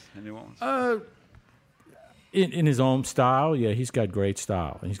players in New Orleans? In his own style, yeah, he's got great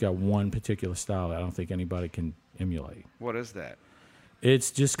style, and he's got one particular style that I don't think anybody can emulate. What is that? It's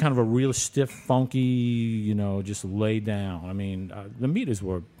just kind of a real stiff, funky, just laid down. I mean, the Meters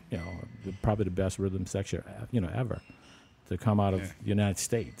were, probably the best rhythm section, ever to come out of the United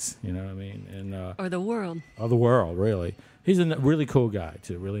States. You know what I mean? And or the world. Or the world, really. He's a really cool guy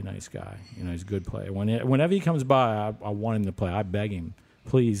too, really nice guy. He's a good player. Whenever he comes by, I want him to play. I beg him,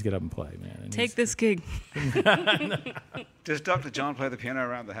 please get up and play, man. And take this gig. Does Dr. John play the piano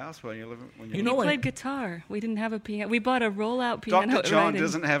around the house when you live? He played guitar. We didn't have a piano. We bought a roll-out piano. Dr. John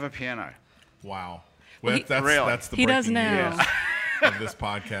doesn't have a piano. Wow. Well, that's the he does breaking now. news of this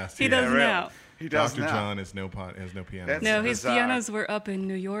podcast. He does now. He does Dr. now. John has no piano. No, his pianos were up in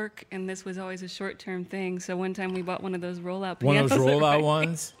New York, and this was always a short-term thing. So one time we bought one of those roll-out pianos. One of those roll-out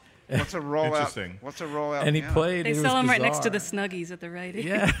ones? What's a rollout? Interesting. What's a rollout? And he played. They sell them right next to the Snuggies at the Rite Aid.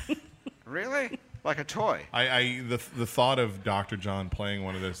 Yeah. Really? Like a toy? The thought of Dr. John playing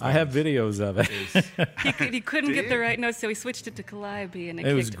one of those things. I have videos of it. He couldn't get the right notes, so he switched it to Calliope, and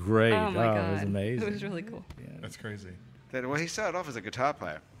it was great. Oh my God, it was amazing. It was really cool. Yeah. That's crazy. Well, he started off as a guitar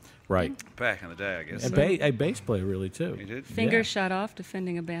player. Right. Back in the day, I guess. A bass player, really, too. He did? Finger shot off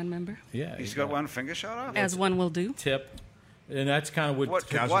defending a band member. Yeah. He's got one finger shot off? As one will do. Tip. And that's kind of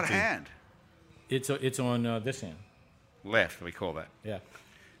what hand? It's on this hand. Left, we call that. Yeah.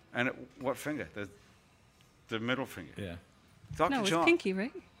 And what finger? The middle finger. Yeah. Dr. No, it's John. pinky,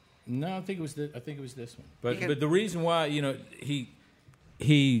 right? No, I think it was this one. But the reason why he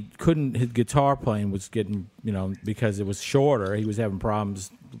couldn't, his guitar playing was getting, because it was shorter. He was having problems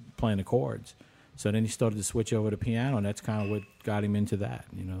playing the chords. So then he started to switch over to piano, and that's kind of what got him into that,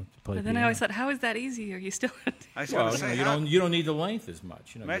 to play But then piano. I always thought, how is that easier? You still I was Well, going to say, you don't need the length as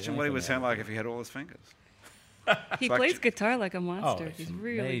much. imagine what he would sound like if he had all his fingers. he like plays j- guitar like a monster. it's He's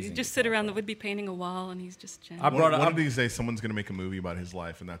really amazing you just sit guitar around player. would be painting a wall and he's just jamming. One of these days, someone's going to make a movie about his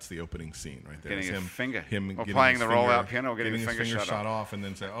life, and that's the opening scene right there. Getting It's a finger. him Or getting playing his the rollout finger- piano or getting his finger shot off, and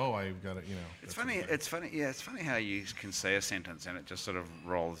then say, "Oh, I've got it." It's funny. It's funny. Yeah, it's funny how you can say a sentence and it just sort of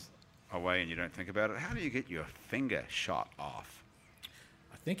rolls away and you don't think about it. How do you get your finger shot off?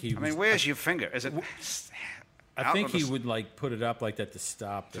 I think he. I mean, where's your finger? Is it? I think he would like put it up like that to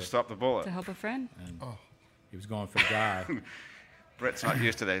stop. to stop the bullet. To help a friend. He was going for the guy. Brett's not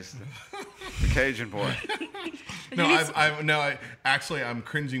used to this. The Cajun boy. Actually, I'm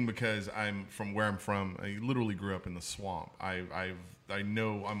cringing because I'm from where I'm from. I literally grew up in the swamp. I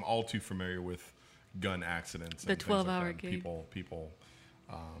know I'm all too familiar with gun accidents. The and things like 12-hour that. gig. People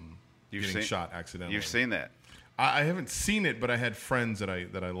You've getting seen- shot accidentally. You've seen that. I haven't seen it, but I had friends that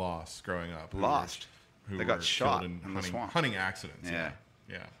I lost growing up. Lost? Who They got were shot killed in the swamp. hunting accidents. Yeah.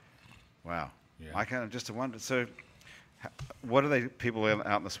 Yeah. Wow. Yeah. I kind of just wonder. So, what are they? People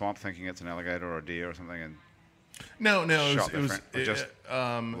out in the swamp thinking it's an alligator or a deer or something, and No, Shot it the was friend- or just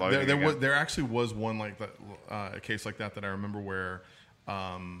there loading again? there actually was one like that, a case like that I remember where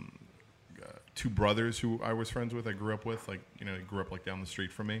two brothers who I was friends with, I grew up with, grew up like down the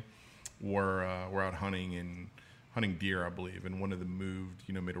street from me, were out hunting deer, I believe, and one of them moved,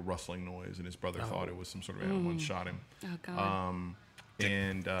 made a rustling noise, and his brother thought it was some sort of animal and shot him. Oh God.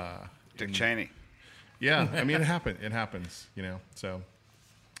 Dick Cheney. Yeah, I mean it happens, so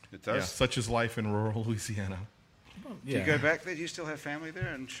It yeah, does. such is life in rural Louisiana. Do you go back there? Do you still have family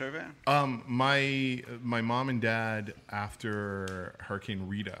there in Chauvin? My mom and dad, after Hurricane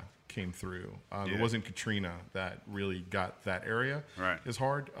Rita came through, Yeah. it wasn't Katrina that really got that area Right. as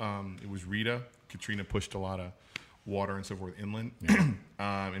hard. It was Rita. Katrina pushed a lot of water and so forth inland.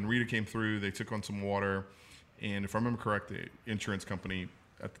 And Rita came through. They took on some water. And if I remember correctly, the insurance company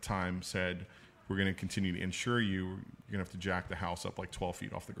at the time said, we're going to continue to insure you. You're going to have to jack the house up like 12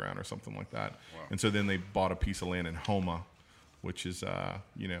 feet off the ground or something like that. Wow. And so then they bought a piece of land in Homa, which is,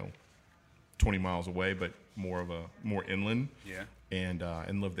 20 miles away, but more inland. Yeah.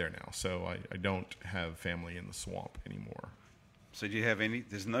 And live there now. So I don't have family in the swamp anymore. So do you have any?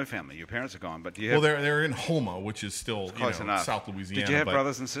 There's no family. Your parents are gone, but do you have? Well, they're in Homa, which is still close enough. South Louisiana. Did you have but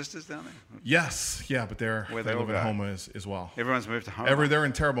brothers and sisters down there? Yes, yeah, but they Where they live in all go? Homa as well. Everyone's moved to home. They're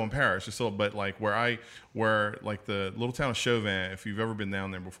in Terrebonne Parish, just still, but like where like the little town of Chauvin, if you've ever been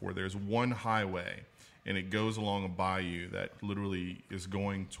down there before, there's one highway, and it goes along a bayou that literally is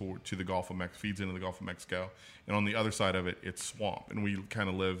going to the Gulf of Mexico, feeds into the Gulf of Mexico, and on the other side of it, it's swamp, and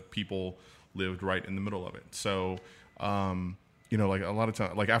people lived right in the middle of it. So, like a lot of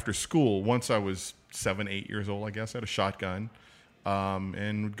time, like after school, once I was 7, 8 years old, I guess, I had a shotgun.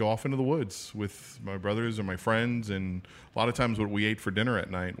 And would go off into the woods with my brothers or my friends. And a lot of times what we ate for dinner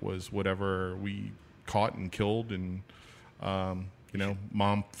at night was whatever we caught and killed and,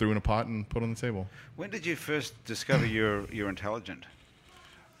 Mom threw in a pot and put on the table. When did you first discover you're intelligent?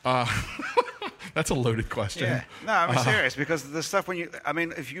 That's a loaded question. Yeah. No, I'm serious because the stuff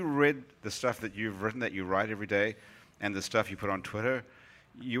if you read the stuff that you've written that you write every day and the stuff you put on Twitter,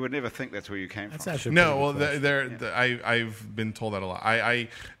 you would never think that's where you came That's from. actually a No, pretty good question. I've been told that a lot.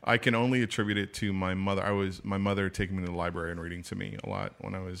 I can only attribute it to my mother. My mother taking me to the library and reading to me a lot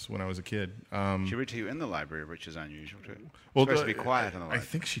when I was a kid. She read to you in the library, which is unusual too. Well, Supposed to be quiet in the I library.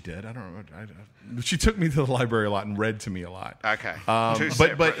 think she did. I don't remember. She took me to the library a lot and read to me a lot. Okay.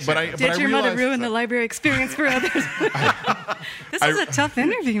 Did your mother ruin the library experience for others? This is a tough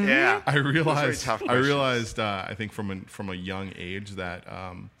interview, man. Yeah. I realized. tough I realized. I think from a young age that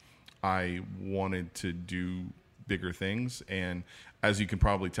I wanted to do bigger things, and as you can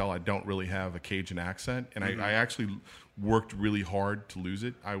probably tell, I don't really have a Cajun accent, and I actually worked really hard to lose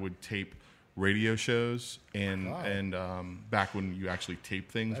it. I would tape radio shows and back when you actually tape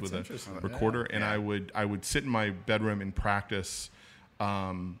things That's with a interesting. recorder, and I would sit in my bedroom and practice.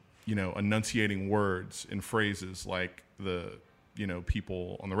 Enunciating words and phrases like the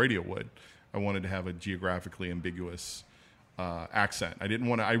people on the radio would. I wanted to have a geographically ambiguous accent. I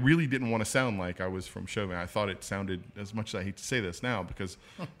really didn't want to sound like I was from Chauvin. I thought it sounded, as much as I hate to say this now, because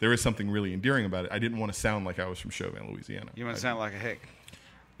there is something really endearing about it, I didn't want to sound like I was from Chauvin, Louisiana. You want to sound like a hick.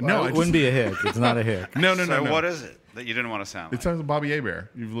 No, it wouldn't be a hick. It's not a hick. No. So what is it that you didn't want to sound like? It sounds like Bobby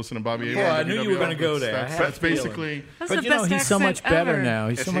Hebert. You've listened to Bobby Hebert? Yeah, I knew you were going to go there. I That's, had that's a feeling. basically... That's But the best he's so much accent better ever. now.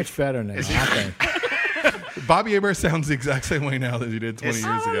 He's so much better now. I think. Bobby Hebert sounds the exact same way now as he did 20 years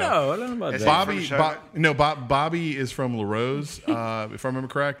I don't ago. know. I don't know about Is that. Bob- from Chauvin? Bobby is from La Rose, if I remember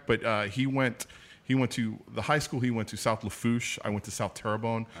correct. But he went He went to the high school. He went to South Lafourche. I went to South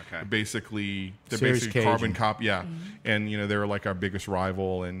Terrebonne. Okay. Basically, they're Serious basically Cajun. carbon copy. Yeah, and they were like our biggest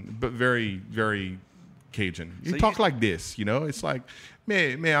rival, but very, very Cajun. You So talk you- like this, It's like,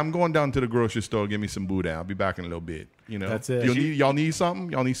 man, I'm going down to the grocery store. Give me some boudin. I'll be back in a little bit. That's it. Y'all need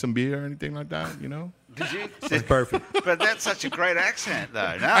something? Y'all need some beer or anything like that? Did you? That's perfect. But that's such a great accent,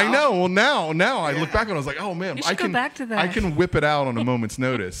 though. Now, I know. Well, now I look back and I was like, oh man, You should I go can back to that. I can whip it out on a moment's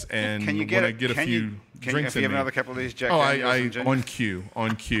notice, and Can you get when I it? get a Can few you, drinks if you in have me. another couple of these Jack Oh, Daniels I and ginger?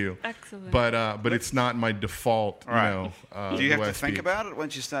 on cue. Excellent. But it's not my default. Right. Do you have way to I think speak. about it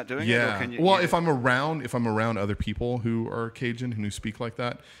once you start doing it? Or Yeah. can you, Well, if I'm around other people who are Cajun and who speak like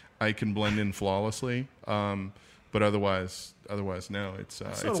that, I can blend in flawlessly. But otherwise, no. It's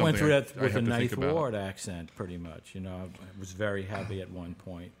Sort it's of went something through I that with have the to think Ninth about. Ward accent, pretty much. I was very heavy at one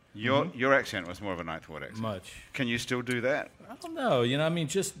point. your accent was more of a Ninth Ward accent. Much. Can you still do that? I don't know.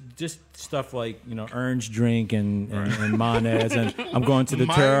 Just stuff like orange drink and Monez, and I'm going to the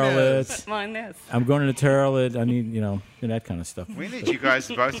Monez. Turlet. Mine is. I'm going to the Turlet. I need that kind of stuff. We need you guys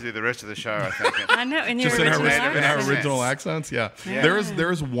both to do the rest of the show, I think. I know, and your Just in our, original accent. in our accent. original accents, yeah.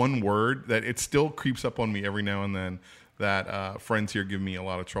 There's one word that it still creeps up on me every now and then that friends here give me a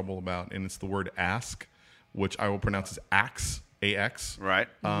lot of trouble about, and it's the word ask, which I will pronounce as ax, A-X. Right.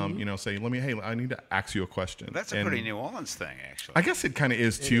 Say, I need to ask you a question. That's a And pretty New Orleans thing, actually. I guess it kind of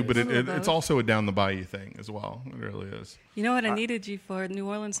is too, but A little it's both. also a down the bayou thing as well. It really is. You know what I needed you for?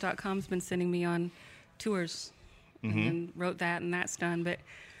 NewOrleans.com's been sending me on tours, and wrote that, and that's done. But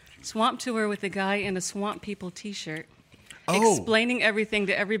Swamp Tour with a guy in a Swamp People T-shirt. Oh. Explaining everything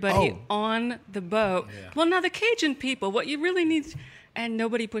to everybody on the boat. Yeah. Well, now the Cajun people, what you really need, and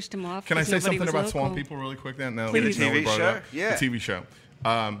nobody pushed him off. Can I 'cause say nobody something was about local. Swamp People really quick then? No, Please. no, we The TV brought it show? up. Yeah. The TV show.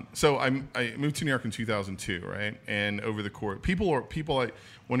 So I moved to New York in 2002, right? And over the course,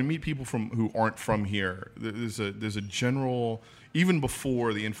 when I meet people who aren't from here, there's a general, even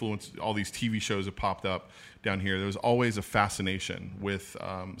before the influence, all these TV shows have popped up down here, there was always a fascination with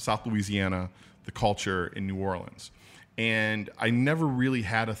South Louisiana, the culture in New Orleans. And I never really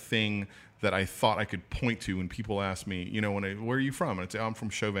had a thing that I thought I could point to when people ask me, where are you from? And I'd say, I'm from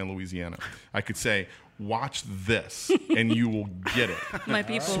Chauvin, Louisiana. I could say, watch this, and you will get it. My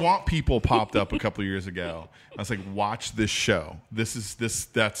people. Swamp People popped up a couple of years ago. I was like, watch this show. That's pretty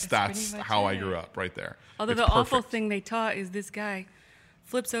much how I it. grew up right there. Although It's the awful perfect. thing they taught is this guy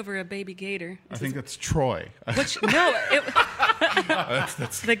flips over a baby gator. I think that's Troy. Which no,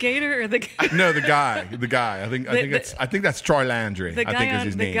 the gator or the No, the guy. I think that's Troy Landry. the I think guy is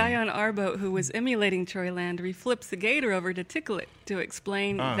his on the name. guy on our boat who was emulating Troy Landry flips the gator over to tickle it to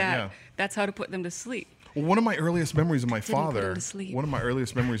explain that yeah. that's how to put them to sleep. Well, one of my earliest memories of my Didn't put him father, to sleep. one of my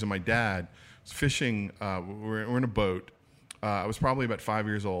earliest memories of my dad, was fishing. We're in a boat. I was probably about 5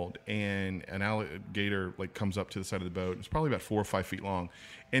 years old, and an alligator comes up to the side of the boat. It's probably about 4 or 5 feet long,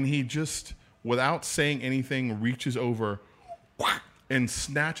 and he just, without saying anything, reaches over and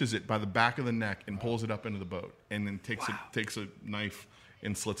snatches it by the back of the neck and pulls it up into the boat, and then takes a knife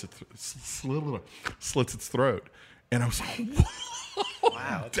and slits its throat. And I was like,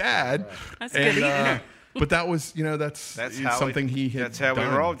 "Wow, Dad!" That's And, good. but that was, that's how something he had. That's how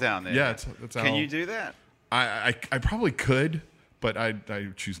done. we roll down there. Yeah, that's how. Can you do that? I probably could, but I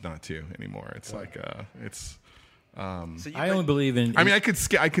choose not to anymore. It's it's. So you I only believe in. I mean, I can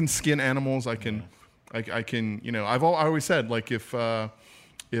skin animals. I can. I always said if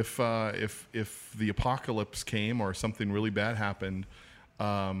the apocalypse came or something really bad happened.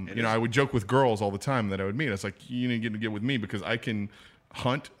 I would joke with girls all the time that I would meet. I was like, you need to get with me because I can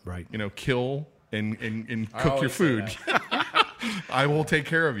hunt, Right. Kill and cook your always say food. I will take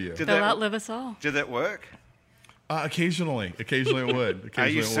care of you. Did They'll that, outlive us all. did that work? Occasionally it would. Are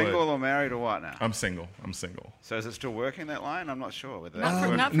you Occasionally it single would. or married or what now? I'm single. So is it still working, that line? I'm not sure. Whether Not that's for,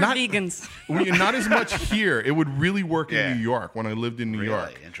 working. not for not- vegans. Not as much here. It would really work Yeah. in New York when I lived in New Really?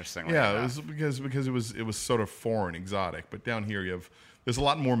 York. Interestingly Yeah, it enough. was because it was sort of foreign, exotic. But down here, there's a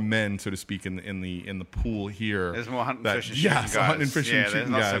lot more men, so to speak, in the pool here. There's more hunting, that- fishing, shooting yes, guys. hunting, fishing, Yeah, shooting there's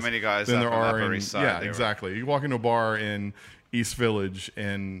not guys. so many guys than up there on the are Upper in, East Side. yeah, there. exactly. You walk into a bar in East Village,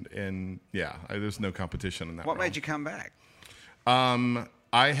 and there's no competition in that. What realm. made you come back?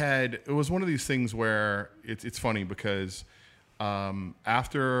 It was one of these things where it's funny because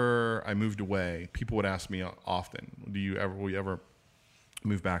after I moved away, people would ask me often, will you ever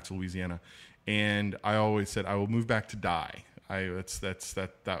move back to Louisiana? And I always said, I will move back to die. I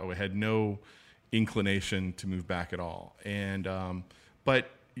had no inclination to move back at all. And, but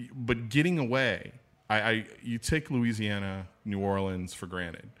getting away, you take Louisiana, New Orleans for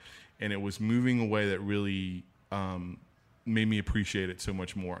granted. And it was moving away that really, made me appreciate it so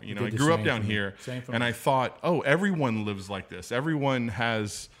much more. You know, I did the grew up same down for me. here, Same for and me. I thought, oh, everyone lives like this. Everyone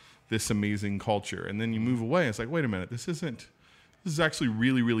has this amazing culture. And then you move away, and it's like, wait a minute, this is actually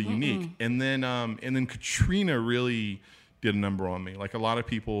really, really unique. And then Katrina really did a number on me. Like a lot of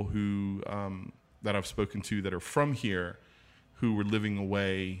people who that I've spoken to that are from here, who were living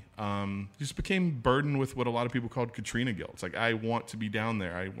away, just became burdened with what a lot of people called Katrina guilt. It's like, I want to be down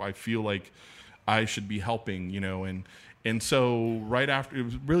there. I feel like I should be helping, you know, and so right after, it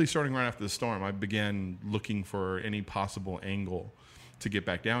was really starting right after the storm, I began looking for any possible angle to get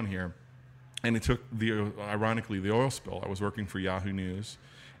back down here. And it took, ironically, the oil spill. I was working for Yahoo News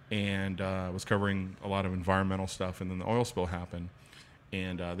and was covering a lot of environmental stuff, and then the oil spill happened.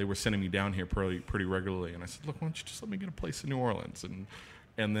 And they were sending me down here pretty regularly. And I said, look, why don't you just let me get a place in New Orleans?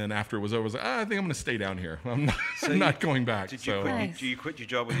 And then after it was over, I was like, I think I'm going to stay down here. I'm not going back. Did Nice. you quit your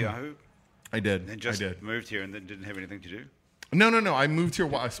job with Yahoo? I did. And just I did. moved here and then didn't have anything to do? No. I moved here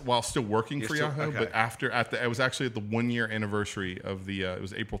while still working for Yahoo. Okay. But I was actually at the 1 year anniversary of it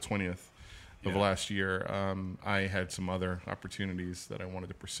was April 20th of last year. I had some other opportunities that I wanted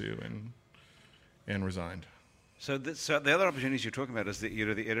to pursue and resigned. So the other opportunities you're talking about is that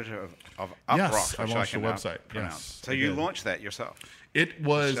you're the editor of Uproxx. Yes, I which launched a can now website. pronounce. Yes, So I you did. launched that yourself? It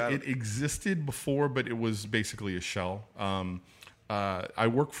existed before, but it was basically a shell. I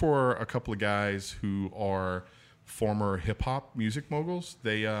work for a couple of guys who are former hip hop music moguls.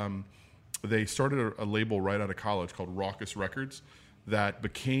 They started a label right out of college called Raucous Records that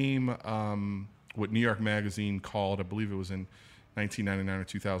became what New York Magazine called, I believe it was in 1999 or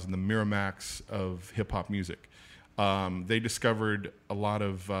 2000, the Miramax of hip hop music. They discovered a lot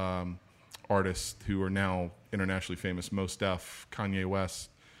of artists who are now internationally famous: Mos Def, Kanye West,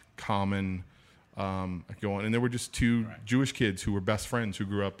 Common. I go on, and there were just two Jewish kids who were best friends who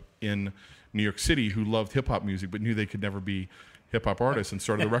grew up in New York City who loved hip hop music but knew they could never be hip hop artists, and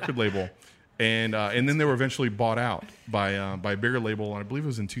started a record label. And then they were eventually bought out by a bigger label, and I believe it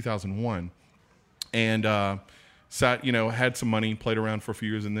was in 2001. And had some money, played around for a few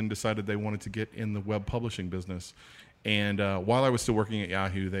years, and then decided they wanted to get in the web publishing business. And while I was still working at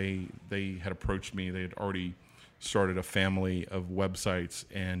Yahoo, they had approached me. They had already started a family of websites,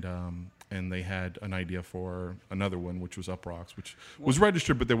 and they had an idea for another one, which was Uproxx, which was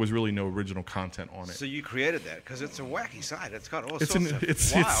registered, but there was really no original content on it. So you created that because it's a wacky site. It's got all sorts An- of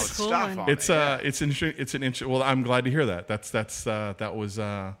it's- wild it's- Cool stuff one. on It's it. Yeah. it's interesting. It's an interesting. Well, I'm glad to hear that. That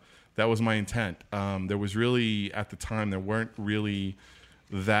was my intent. There was really, at the time, there weren't really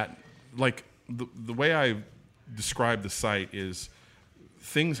that, like, the way I describe the site is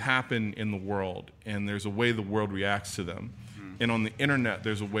things happen in the world, and there's a way the world reacts to them. And on the internet,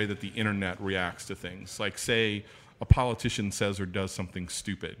 there's a way that the internet reacts to things. Like, say, a politician says or does something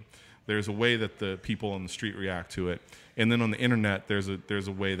stupid. There's a way that the people on the street react to it. And then on the internet, there's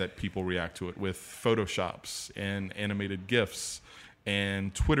a way that people react to it with Photoshops and animated GIFs,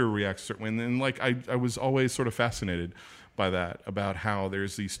 and Twitter reacts certain way. And then, like, I was always sort of fascinated by that, about how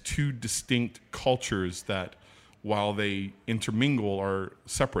there's these two distinct cultures that, while they intermingle, are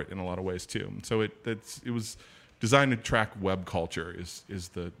separate in a lot of ways too. And so it was designed to track web culture is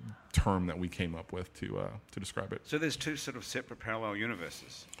the term that we came up with to describe it. So there's two sort of separate parallel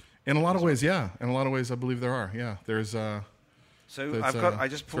universes. In a lot of ways, yeah. In a lot of ways, I believe there are. Yeah, there's. So That's, I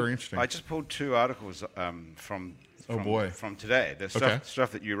just very interesting. pulled two articles from today. The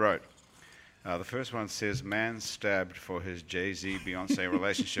stuff that you wrote. The first one says, "Man stabbed for his Jay-Z Beyonce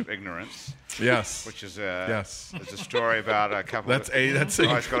relationship ignorance," Yes. which is Yes. it's a story about a couple. That's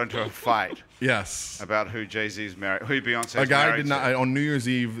guys got into a fight Yes. about who Jay-Z's married, who Beyonce's A guy married did not. to. On New Year's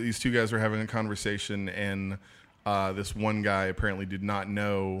Eve, these two guys were having a conversation, and this one guy apparently did not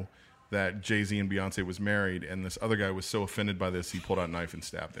know that Jay-Z and Beyonce was married, and this other guy was so offended by this, he pulled out a knife and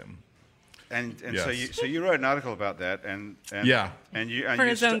stabbed him. And Yes. so you wrote an article about that, and Yeah. and For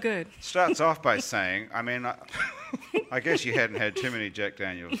his own good. Starts off by saying, I mean, I guess you hadn't had too many Jack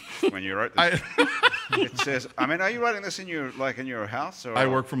Daniels when you wrote this. It says, I mean, are you writing this in your house? Or I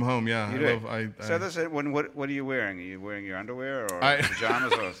work from home. Yeah. You do. So this is, what are you wearing? Are you wearing your underwear or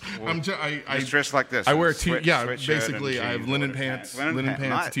pajamas or? I just dressed like this. I wear sweatshirt basically and I have jeans, linen or pants, linen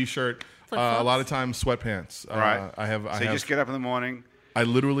pants, a t-shirt, a Flip-flops. lot of times sweatpants. Right. I have. So you just get up in the morning. I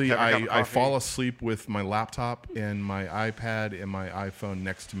literally have a cup of I coffee. fall asleep with my laptop and my iPad and my iPhone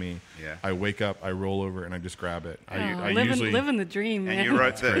next to me. Yeah. I wake up, I roll over, and I just grab it. I living, usually living the dream, And man. you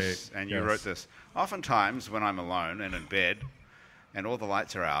wrote That's this. great. And you Yes. wrote this. Oftentimes, when I'm alone and in bed, and all the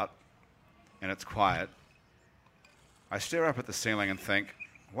lights are out, and it's quiet, I stare up at the ceiling and think,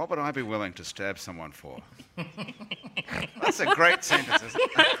 what would I be willing to stab someone for? That's a great sentence, isn't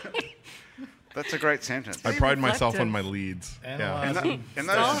it? That's a great sentence. I pride myself on reflective. my leads. Analyze. Yeah. In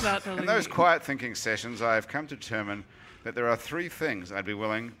all about the those lead. quiet thinking sessions, I have come to determine that there are 3 things I'd be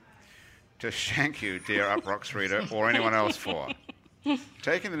willing to shank you, dear Uprocks reader, or anyone else for.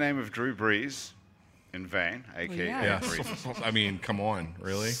 Taking the name of Drew Brees in vain, a.k.a. yeah. Yeah. Brees. I mean, come on,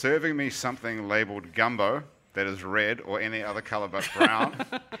 really? Serving me something labeled gumbo that is red or any other color but brown.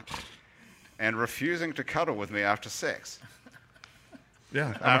 And refusing to cuddle with me after sex.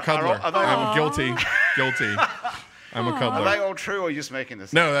 Yeah, I'm a cuddler. I'm guilty. I'm a Are cuddler. they all true, or are you just making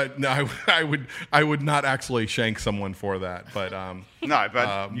this? No, I would not actually shank someone for that, but No,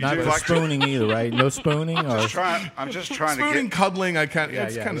 but you Not do the like to. spooning either, right? No spooning or I'm just trying to spooning, get. cuddling, I can't. Yeah,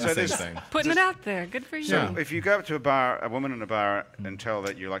 It's yeah, kind of yeah. the So same thing. Putting it out there. Good for you. So if you go up to a woman in a bar, and tell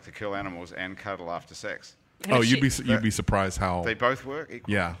that you like to kill animals and cuddle after sex, And Oh, if you'd be surprised how. they both work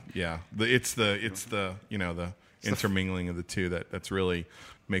equally. Yeah. It's the the intermingling of the two that's really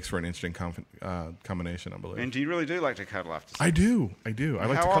makes for an interesting combination, I believe. And do you really do like to cuddle after sex? I do. I like How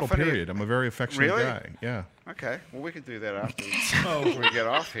to cuddle. often do you- Period. I'm a very affectionate Really? guy. Yeah. Okay, well we could do that after we get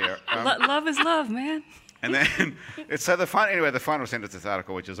off here. Love is love, man. And then, so the final sentence of this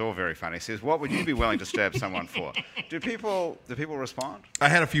article, which is all very funny, says, "What would you be willing to stab someone for?" Do people respond? I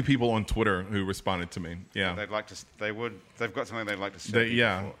had a few people on Twitter who responded to me. Yeah. They'd like to. They've got something they'd like to stab.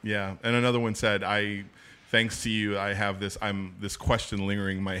 Yeah. And another one said, thanks to you, I have this question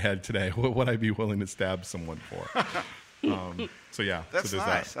lingering in my head today. What would I be willing to stab someone for? So yeah, That's so there's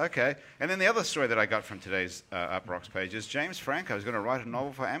nice. that. Okay. And then the other story that I got from today's Up Rocks page is James Franco is going to write a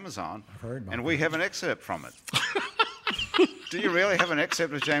novel for Amazon, heard about and we have an excerpt from it. Do you really have an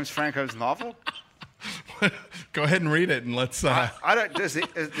excerpt of James Franco's novel? Go ahead and read it, and let's. I don't. Is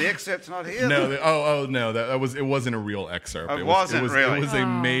the excerpt's not here? No, no, it wasn't a real excerpt. Oh, it wasn't really? It was a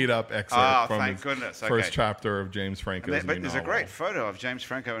made-up excerpt from thank his goodness. first Okay. chapter of James Franco's But new there's a novel. great photo of James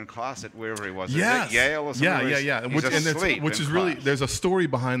Franco in class at wherever he was. Yes. Is it Yale or something? Yeah. He's asleep Which in is really class. there's a story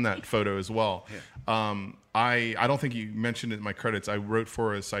behind that photo as well. I don't think you mentioned it in my credits. I wrote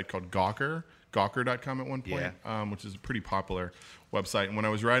for a site called Gawker, Gawker.com at one point, which is a pretty popular website. And when I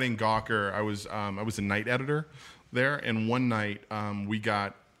was writing Gawker, I was a night editor there. And one night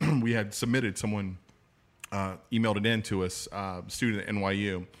we had submitted someone emailed it in to us, student at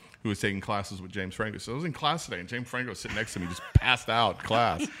NYU who was taking classes with James Franco. So I was in class today, and James Franco was sitting next to me, just passed out in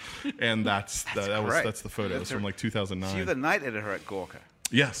class. And that's the photo. It's from like 2009. So you're the night editor at Gawker.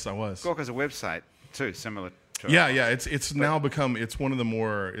 Yes, I was. Gawker's a website too, similar to Yeah, ours. it's now become one of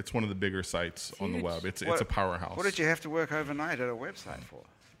the bigger sites on the web. It's a powerhouse. What did you have to work overnight at a website for?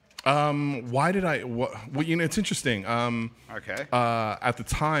 Why did I? Well, it's interesting. Okay. At the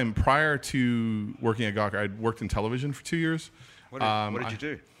time, prior to working at Gawker, I'd worked in television for 2 years. What did you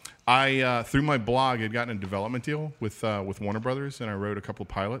do? I through my blog, had gotten a development deal with Warner Brothers, and I wrote a couple of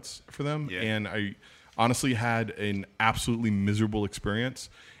pilots for them. Yeah. And I honestly had an absolutely miserable experience.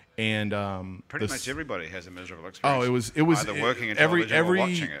 And Pretty much everybody has a miserable experience. Oh, it was either working in television or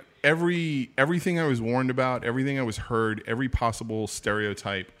watching it. Everything I was warned about, everything I was heard, every possible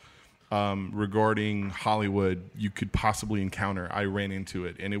stereotype regarding Hollywood you could possibly encounter, I ran into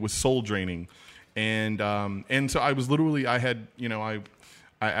it, and it was soul draining. And so I was literally, I had,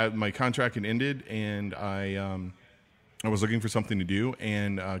 I my contract had ended, and I was looking for something to do,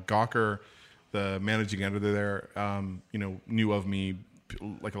 and Gawker, the managing editor there, knew of me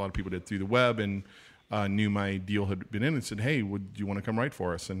like a lot of people did through the web, and knew my deal had been in, and said, "Hey, would you want to come write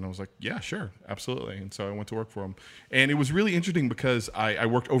for us?" And I was like, "Yeah, sure, absolutely." And so I went to work for him, and it was really interesting because I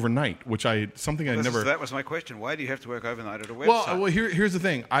worked overnight, which That was my question. Why do you have to work overnight at a website? Well, here's the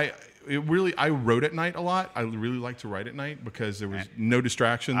thing. I wrote at night a lot. I really like to write at night because there was no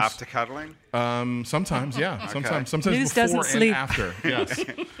distractions. After cuddling? Sometimes, yeah. Okay. Sometimes News before doesn't and sleep. after. Yes.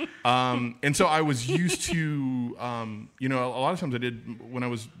 And so I was used to, a lot of times I did when I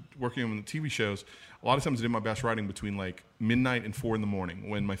was working on the TV shows. A lot of times I did my best writing between like midnight and 4 a.m.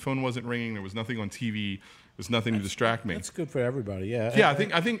 when my phone wasn't ringing. There was nothing on TV. There's nothing to distract me. That's good for everybody. Yeah. Yeah, I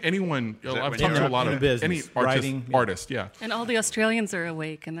think anyone. I've when talked to you're a lot in of business, any writing, yeah. artist. Yeah. And all the Australians are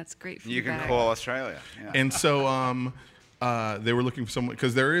awake, and that's great for you You can guys. call Australia. Yeah. And so they were looking for someone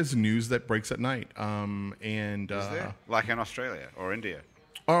because there is news that breaks at night. Is there? Like in Australia or India?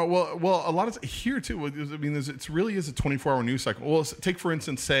 Well, a lot of here too. I mean, it really is a 24-hour news cycle. Well, take for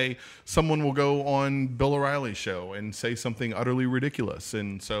instance, say someone will go on Bill O'Reilly's show and say something utterly ridiculous,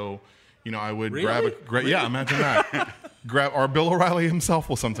 and so I would grab a great. Yeah, imagine that. or Bill O'Reilly himself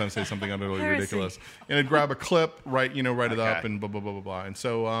will sometimes say something utterly Heresy. ridiculous, and it'd grab a clip, write it up, Okay. and blah blah blah blah blah. And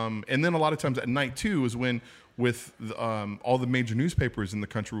so, and then a lot of times at night too is when with all the major newspapers in the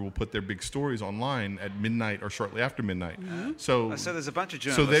country will put their big stories online at midnight or shortly after midnight. So there's a bunch of so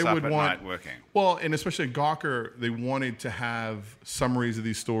journalists they up would at want night working. well, and especially at Gawker, they wanted to have summaries of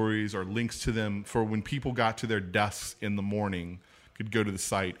these stories or links to them for when people got to their desks in the morning, could go to the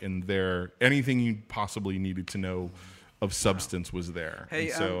site and anything you possibly needed to know of substance was there. Hey,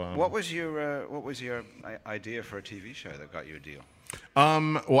 And so, what was your idea for a TV show that got you a deal?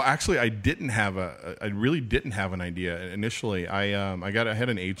 well, actually, I really didn't have an idea initially. I had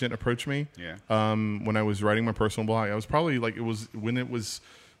an agent approach me. Yeah. When I was writing my personal blog, I was probably when it was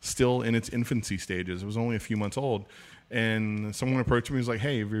still in its infancy stages. It was only a few months old, and someone approached me and was like,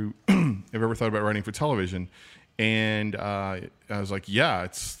 "Hey, have you ever thought about writing for television?" And I was like, "Yeah,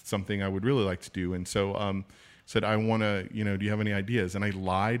 it's something I would really like to do." And so said, "I want to, do you have any ideas?" And I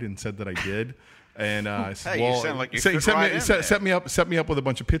lied and said that I did. And I said, Hey, you well, sound like you set, fit set right me, in set, there. set me up with a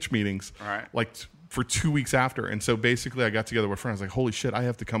bunch of pitch meetings, Right. For 2 weeks after. And so basically I got together with friends, like, holy shit, I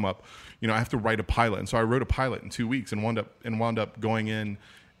have to come up, I have to write a pilot. And so I wrote a pilot in 2 weeks and wound up going in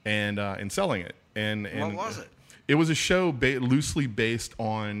and selling it. And What was it? It was a show loosely based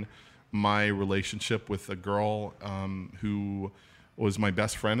on my relationship with a girl who was my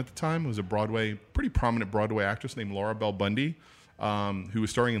best friend at the time. It was a pretty prominent Broadway actress named Laura Bell Bundy, who was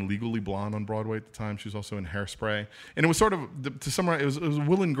starring in Legally Blonde on Broadway at the time. She was also in Hairspray. And it was sort of, to summarize, it was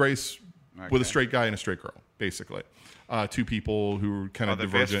Will and Grace with a straight guy and a straight girl, basically. Two people who were kind of The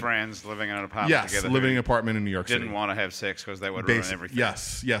divergent. best friends living in an apartment Yes, together. living in who an apartment in New York City. didn't want to have sex because they would ruin everything.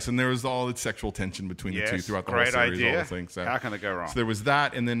 Yes, and there was all the sexual tension between the two throughout the whole great series. idea. All the things. So. How can it go wrong? So there was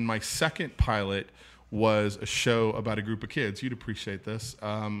that, and then my second pilot was a show about a group of kids. You'd appreciate this,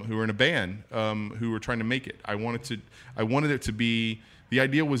 who were in a band, who were trying to make it. I wanted it to be. The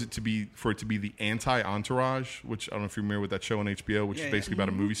idea was for it to be the anti-Entourage, which I don't know if you're familiar with that show on HBO, which is basically about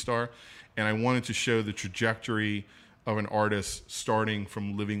a movie star. And I wanted to show the trajectory of an artist starting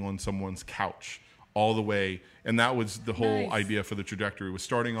from living on someone's couch all the way. And that was the whole Nice. idea for the trajectory, was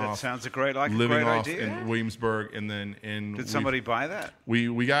starting That off sounds like a living great off idea. in Williamsburg, and then Did somebody buy that? we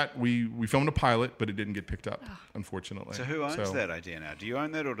filmed a pilot, but it didn't get picked up, unfortunately. So who owns that idea now? Do you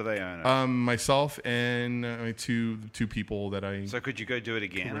own that or do they own it? Myself and two people that I. So could you go do it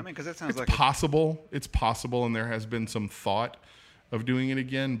again? I mean, because that sounds It's like possible. It's possible, and there has been some thought of doing it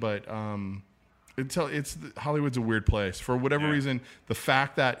again, but Hollywood's a weird place. For whatever reason, the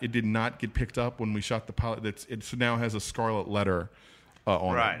fact that it did not get picked up when we shot the pilot, it now has a scarlet letter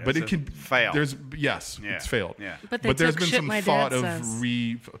on Right, it. But it's it can fail. It's failed. Yeah. But they there's took been shit some my thought dad of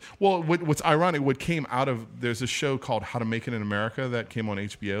says. what's ironic, what came out of, there's a show called How to Make It in America that came on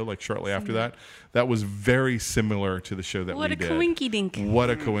HBO like shortly after that. That was very similar to the show that What we a did. coinky-dink. What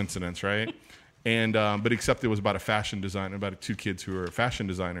a coincidence, right? And but except it was about a fashion designer, about two kids who are fashion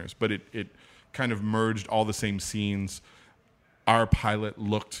designers. But it kind of merged all the same scenes. Our pilot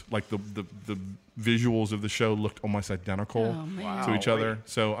looked like the visuals of the show looked almost identical Oh, man. to each other.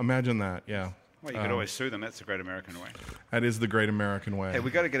 So imagine that, yeah. Well, you could always sue them. That's the great American way. That is the great American way. Hey,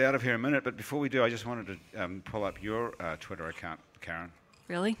 we got to get out of here in a minute, but before we do, I just wanted to pull up your Twitter account, Karen,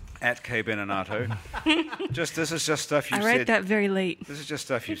 Really? at KBeninato. This is just stuff you I said. write that very late. This is just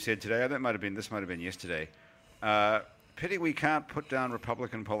stuff you've said today. This might have been yesterday. Pity we can't put down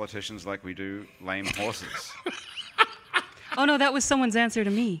Republican politicians like we do lame horses. Oh, no, that was someone's answer to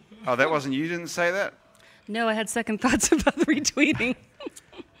me. Oh, that wasn't you? Didn't say that? No, I had second thoughts about retweeting.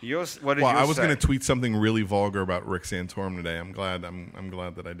 What did Well, yours I was say? going to tweet something really vulgar about Rick Santorum today. I'm glad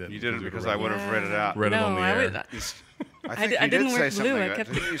that I didn't. You didn't you because would've I would have read it out. read it no, on the I air. would. I think I you didn't did work say blue. something I about.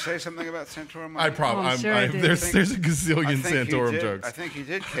 kept- Didn't you say something about Santorum? I probably. I'm sure I did. There's a gazillion I think he Santorum did. jokes. I think he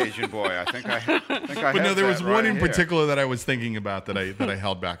did, Cajun boy. I think I But no, have there was that one right in here. particular that I was thinking about that I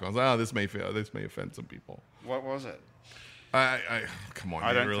held back on. I was like, this may offend some people. What was it? Come on,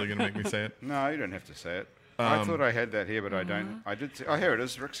 I you're don't really think- going to make me say it? No, you don't have to say it. I thought I had that here, but I don't. I did. Oh, here it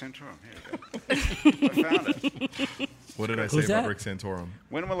is, Rick Santorum. Here you go. I found it. What did I say Who's about that? Rick Santorum?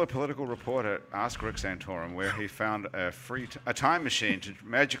 When will a political reporter ask Rick Santorum where he found a time machine to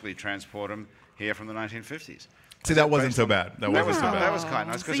magically transport him here from the 1950s? See, that wasn't so bad. That wasn't so That bad. was kind of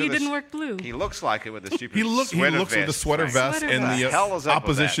nice. So 'cause you of this- didn't work blue. He looks like it with the stupid He looks with the sweater thing. vest Sweater and vest. the What the hell is up with that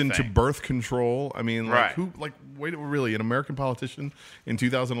opposition to thing? birth control. I mean, Right. wait, really, an American politician in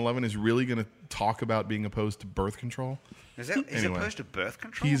 2011 is really going to talk about being opposed to birth control? He's Anyway. opposed to birth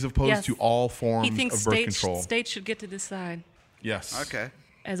control? He's opposed Yes. to all forms He thinks of birth control. states should get to decide Yes. Okay.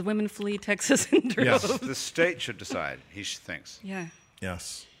 as women flee Texas in droves. Yes. The state should decide, he thinks. Yeah.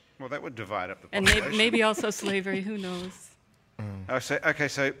 Yes. Well, that would divide up the And population. maybe also slavery. Who knows? Oh, so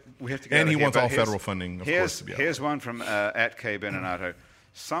we have to go. And out he of here, wants but all here's- federal funding, of course, to be out Here's one from at K Beninato.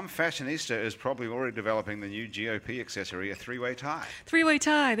 Some fashionista is probably already developing the new GOP accessory, a three-way tie. Three-way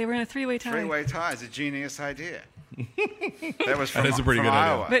tie. They were in a three-way tie. Three-way tie is a genius idea. That was from, That is a pretty from good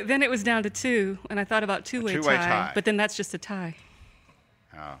idea. Iowa. But then it was down to two, and I thought about two-way two-way tie, tie. but then that's just a tie.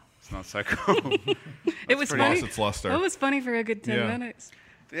 Oh, it's not so cool. It was pretty funny. lost its luster. It was funny for a good 10 Yeah. minutes.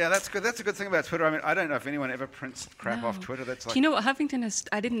 Yeah, that's good. That's a good thing about Twitter. I mean, I don't know if anyone ever prints crap off Twitter. That's like Do you know what Huffington has?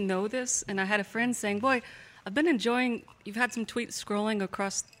 I didn't know this, and I had a friend saying, "Boy, I've been enjoying. You've had some tweets scrolling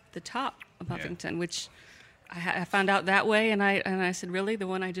across the top of Yeah. Huffington, which I found out that way." And I said, "Really? The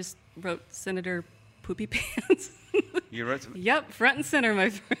one I just wrote, Senator Poopy Pants." you wrote some. Yep, front and center,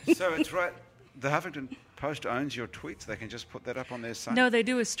 my friend. So it's right. The Huffington Post owns your tweets. They can just put that up on their site. No, they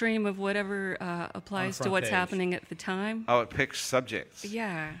do a stream of whatever applies to front what's page. happening at the time. Oh, it picks subjects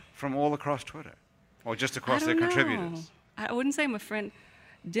Yeah. from all across Twitter, or just across I their don't know. contributors. I wouldn't say I'm a friend,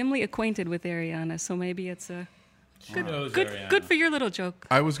 dimly acquainted with Ariana, so maybe it's a good for your little joke.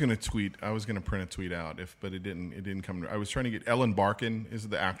 I was going to print a tweet out, but it didn't come. I was trying to get Ellen Barkin is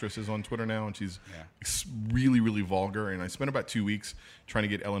the actress is on Twitter now, and she's really, really vulgar. And I spent about 2 weeks trying to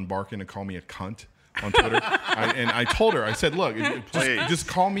get Ellen Barkin to call me a cunt on Twitter. And I told her, I said, look, just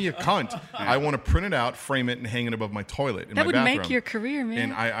call me a cunt. I want to print it out, frame it, and hang it above my toilet in That my would bathroom. make your career, man.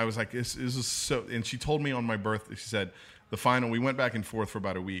 And I was like, this is so. And she told me on my birthday, she said, the final, we went back and forth for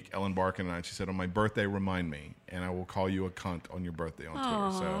about a week, Ellen Barkin and I. She said, on my birthday, remind me, and I will call you a cunt on your birthday on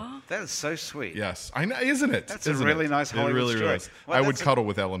Twitter. So, That is so sweet. yes, I know, isn't it? That's a Isn't really it? nice It Hollywood really story. is. Well, I would that's a- cuddle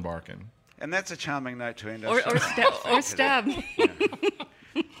with Ellen Barkin. And that's a charming note to end our or, show. or stab.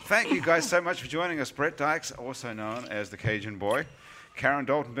 Thank you guys so much for joining us. Brett Dykes, also known as the Cajun Boy. Karen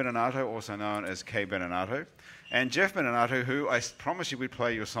Dalton Beninato, also known as K Beninato. And Jeff Beninato, who I promised you we'd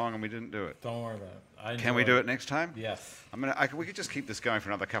play your song and we didn't do it. Don't worry about it. Can we do it next time? Yes. We could just keep this going for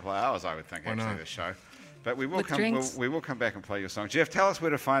another couple of hours, I would think, Why actually, not? this show. But we will With drinks? we will come back and play your song. Jeff, tell us where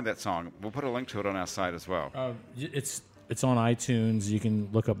to find that song. We'll put a link to it on our site as well. It's on iTunes. You can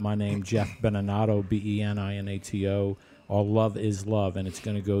look up my name, Jeff Beninato, Beninato, or Love is Love, and it's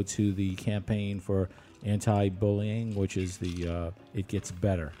going to go to the campaign for anti-bullying, which is the It Gets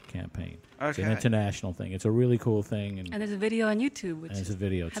Better campaign. It's an Okay. international thing. It's a really cool thing, and And there's a video on YouTube, which And there's a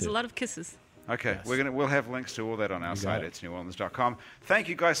video, has too. a lot of kisses. Okay, Yes. we'll have links to all that on our site. it. It's neworleans.com. Thank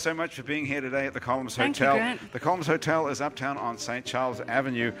you guys so much for being here today at the Columns Thank you, Hotel. Grant. The Columns Hotel is uptown on St. Charles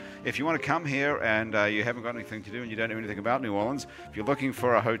Avenue. If you want to come here and you haven't got anything to do and you don't know anything about New Orleans, if you're looking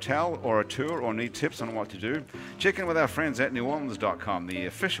for a hotel or a tour or need tips on what to do, check in with our friends at neworleans.com, the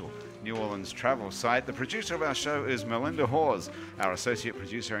official New Orleans travel site. The producer of our show is Melinda Hawes. Our associate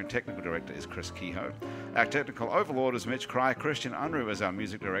producer and technical director is Chris Kehoe. Our technical overlord is Mitch Cry. Christian Unruh is our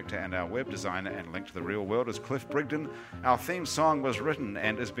music director, and our web designer and link to the real world is Cliff Brigden. Our theme song was written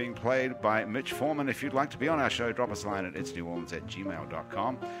and is being played by Mitch Foreman. If you'd like to be on our show, drop us a line at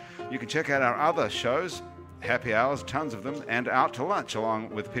itsneworleans@gmail.com. You can check out our other shows, Happy Hours, tons of them, and Out to Lunch along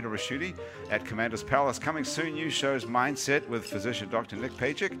with Peter Raschuti at Commander's Palace. Coming soon, new shows Mindset with physician Dr. Nick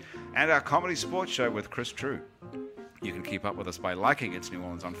Pajic and our comedy sports show with Chris True. You can keep up with us by liking It's New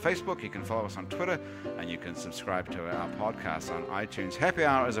Orleans on Facebook, you can follow us on Twitter, and you can subscribe to our podcast on iTunes. Happy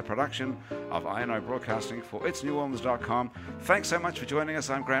Hour is a production of INO Broadcasting for itsneworleans.com. Thanks so much for joining us.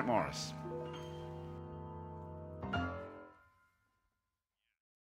 I'm Grant Morris.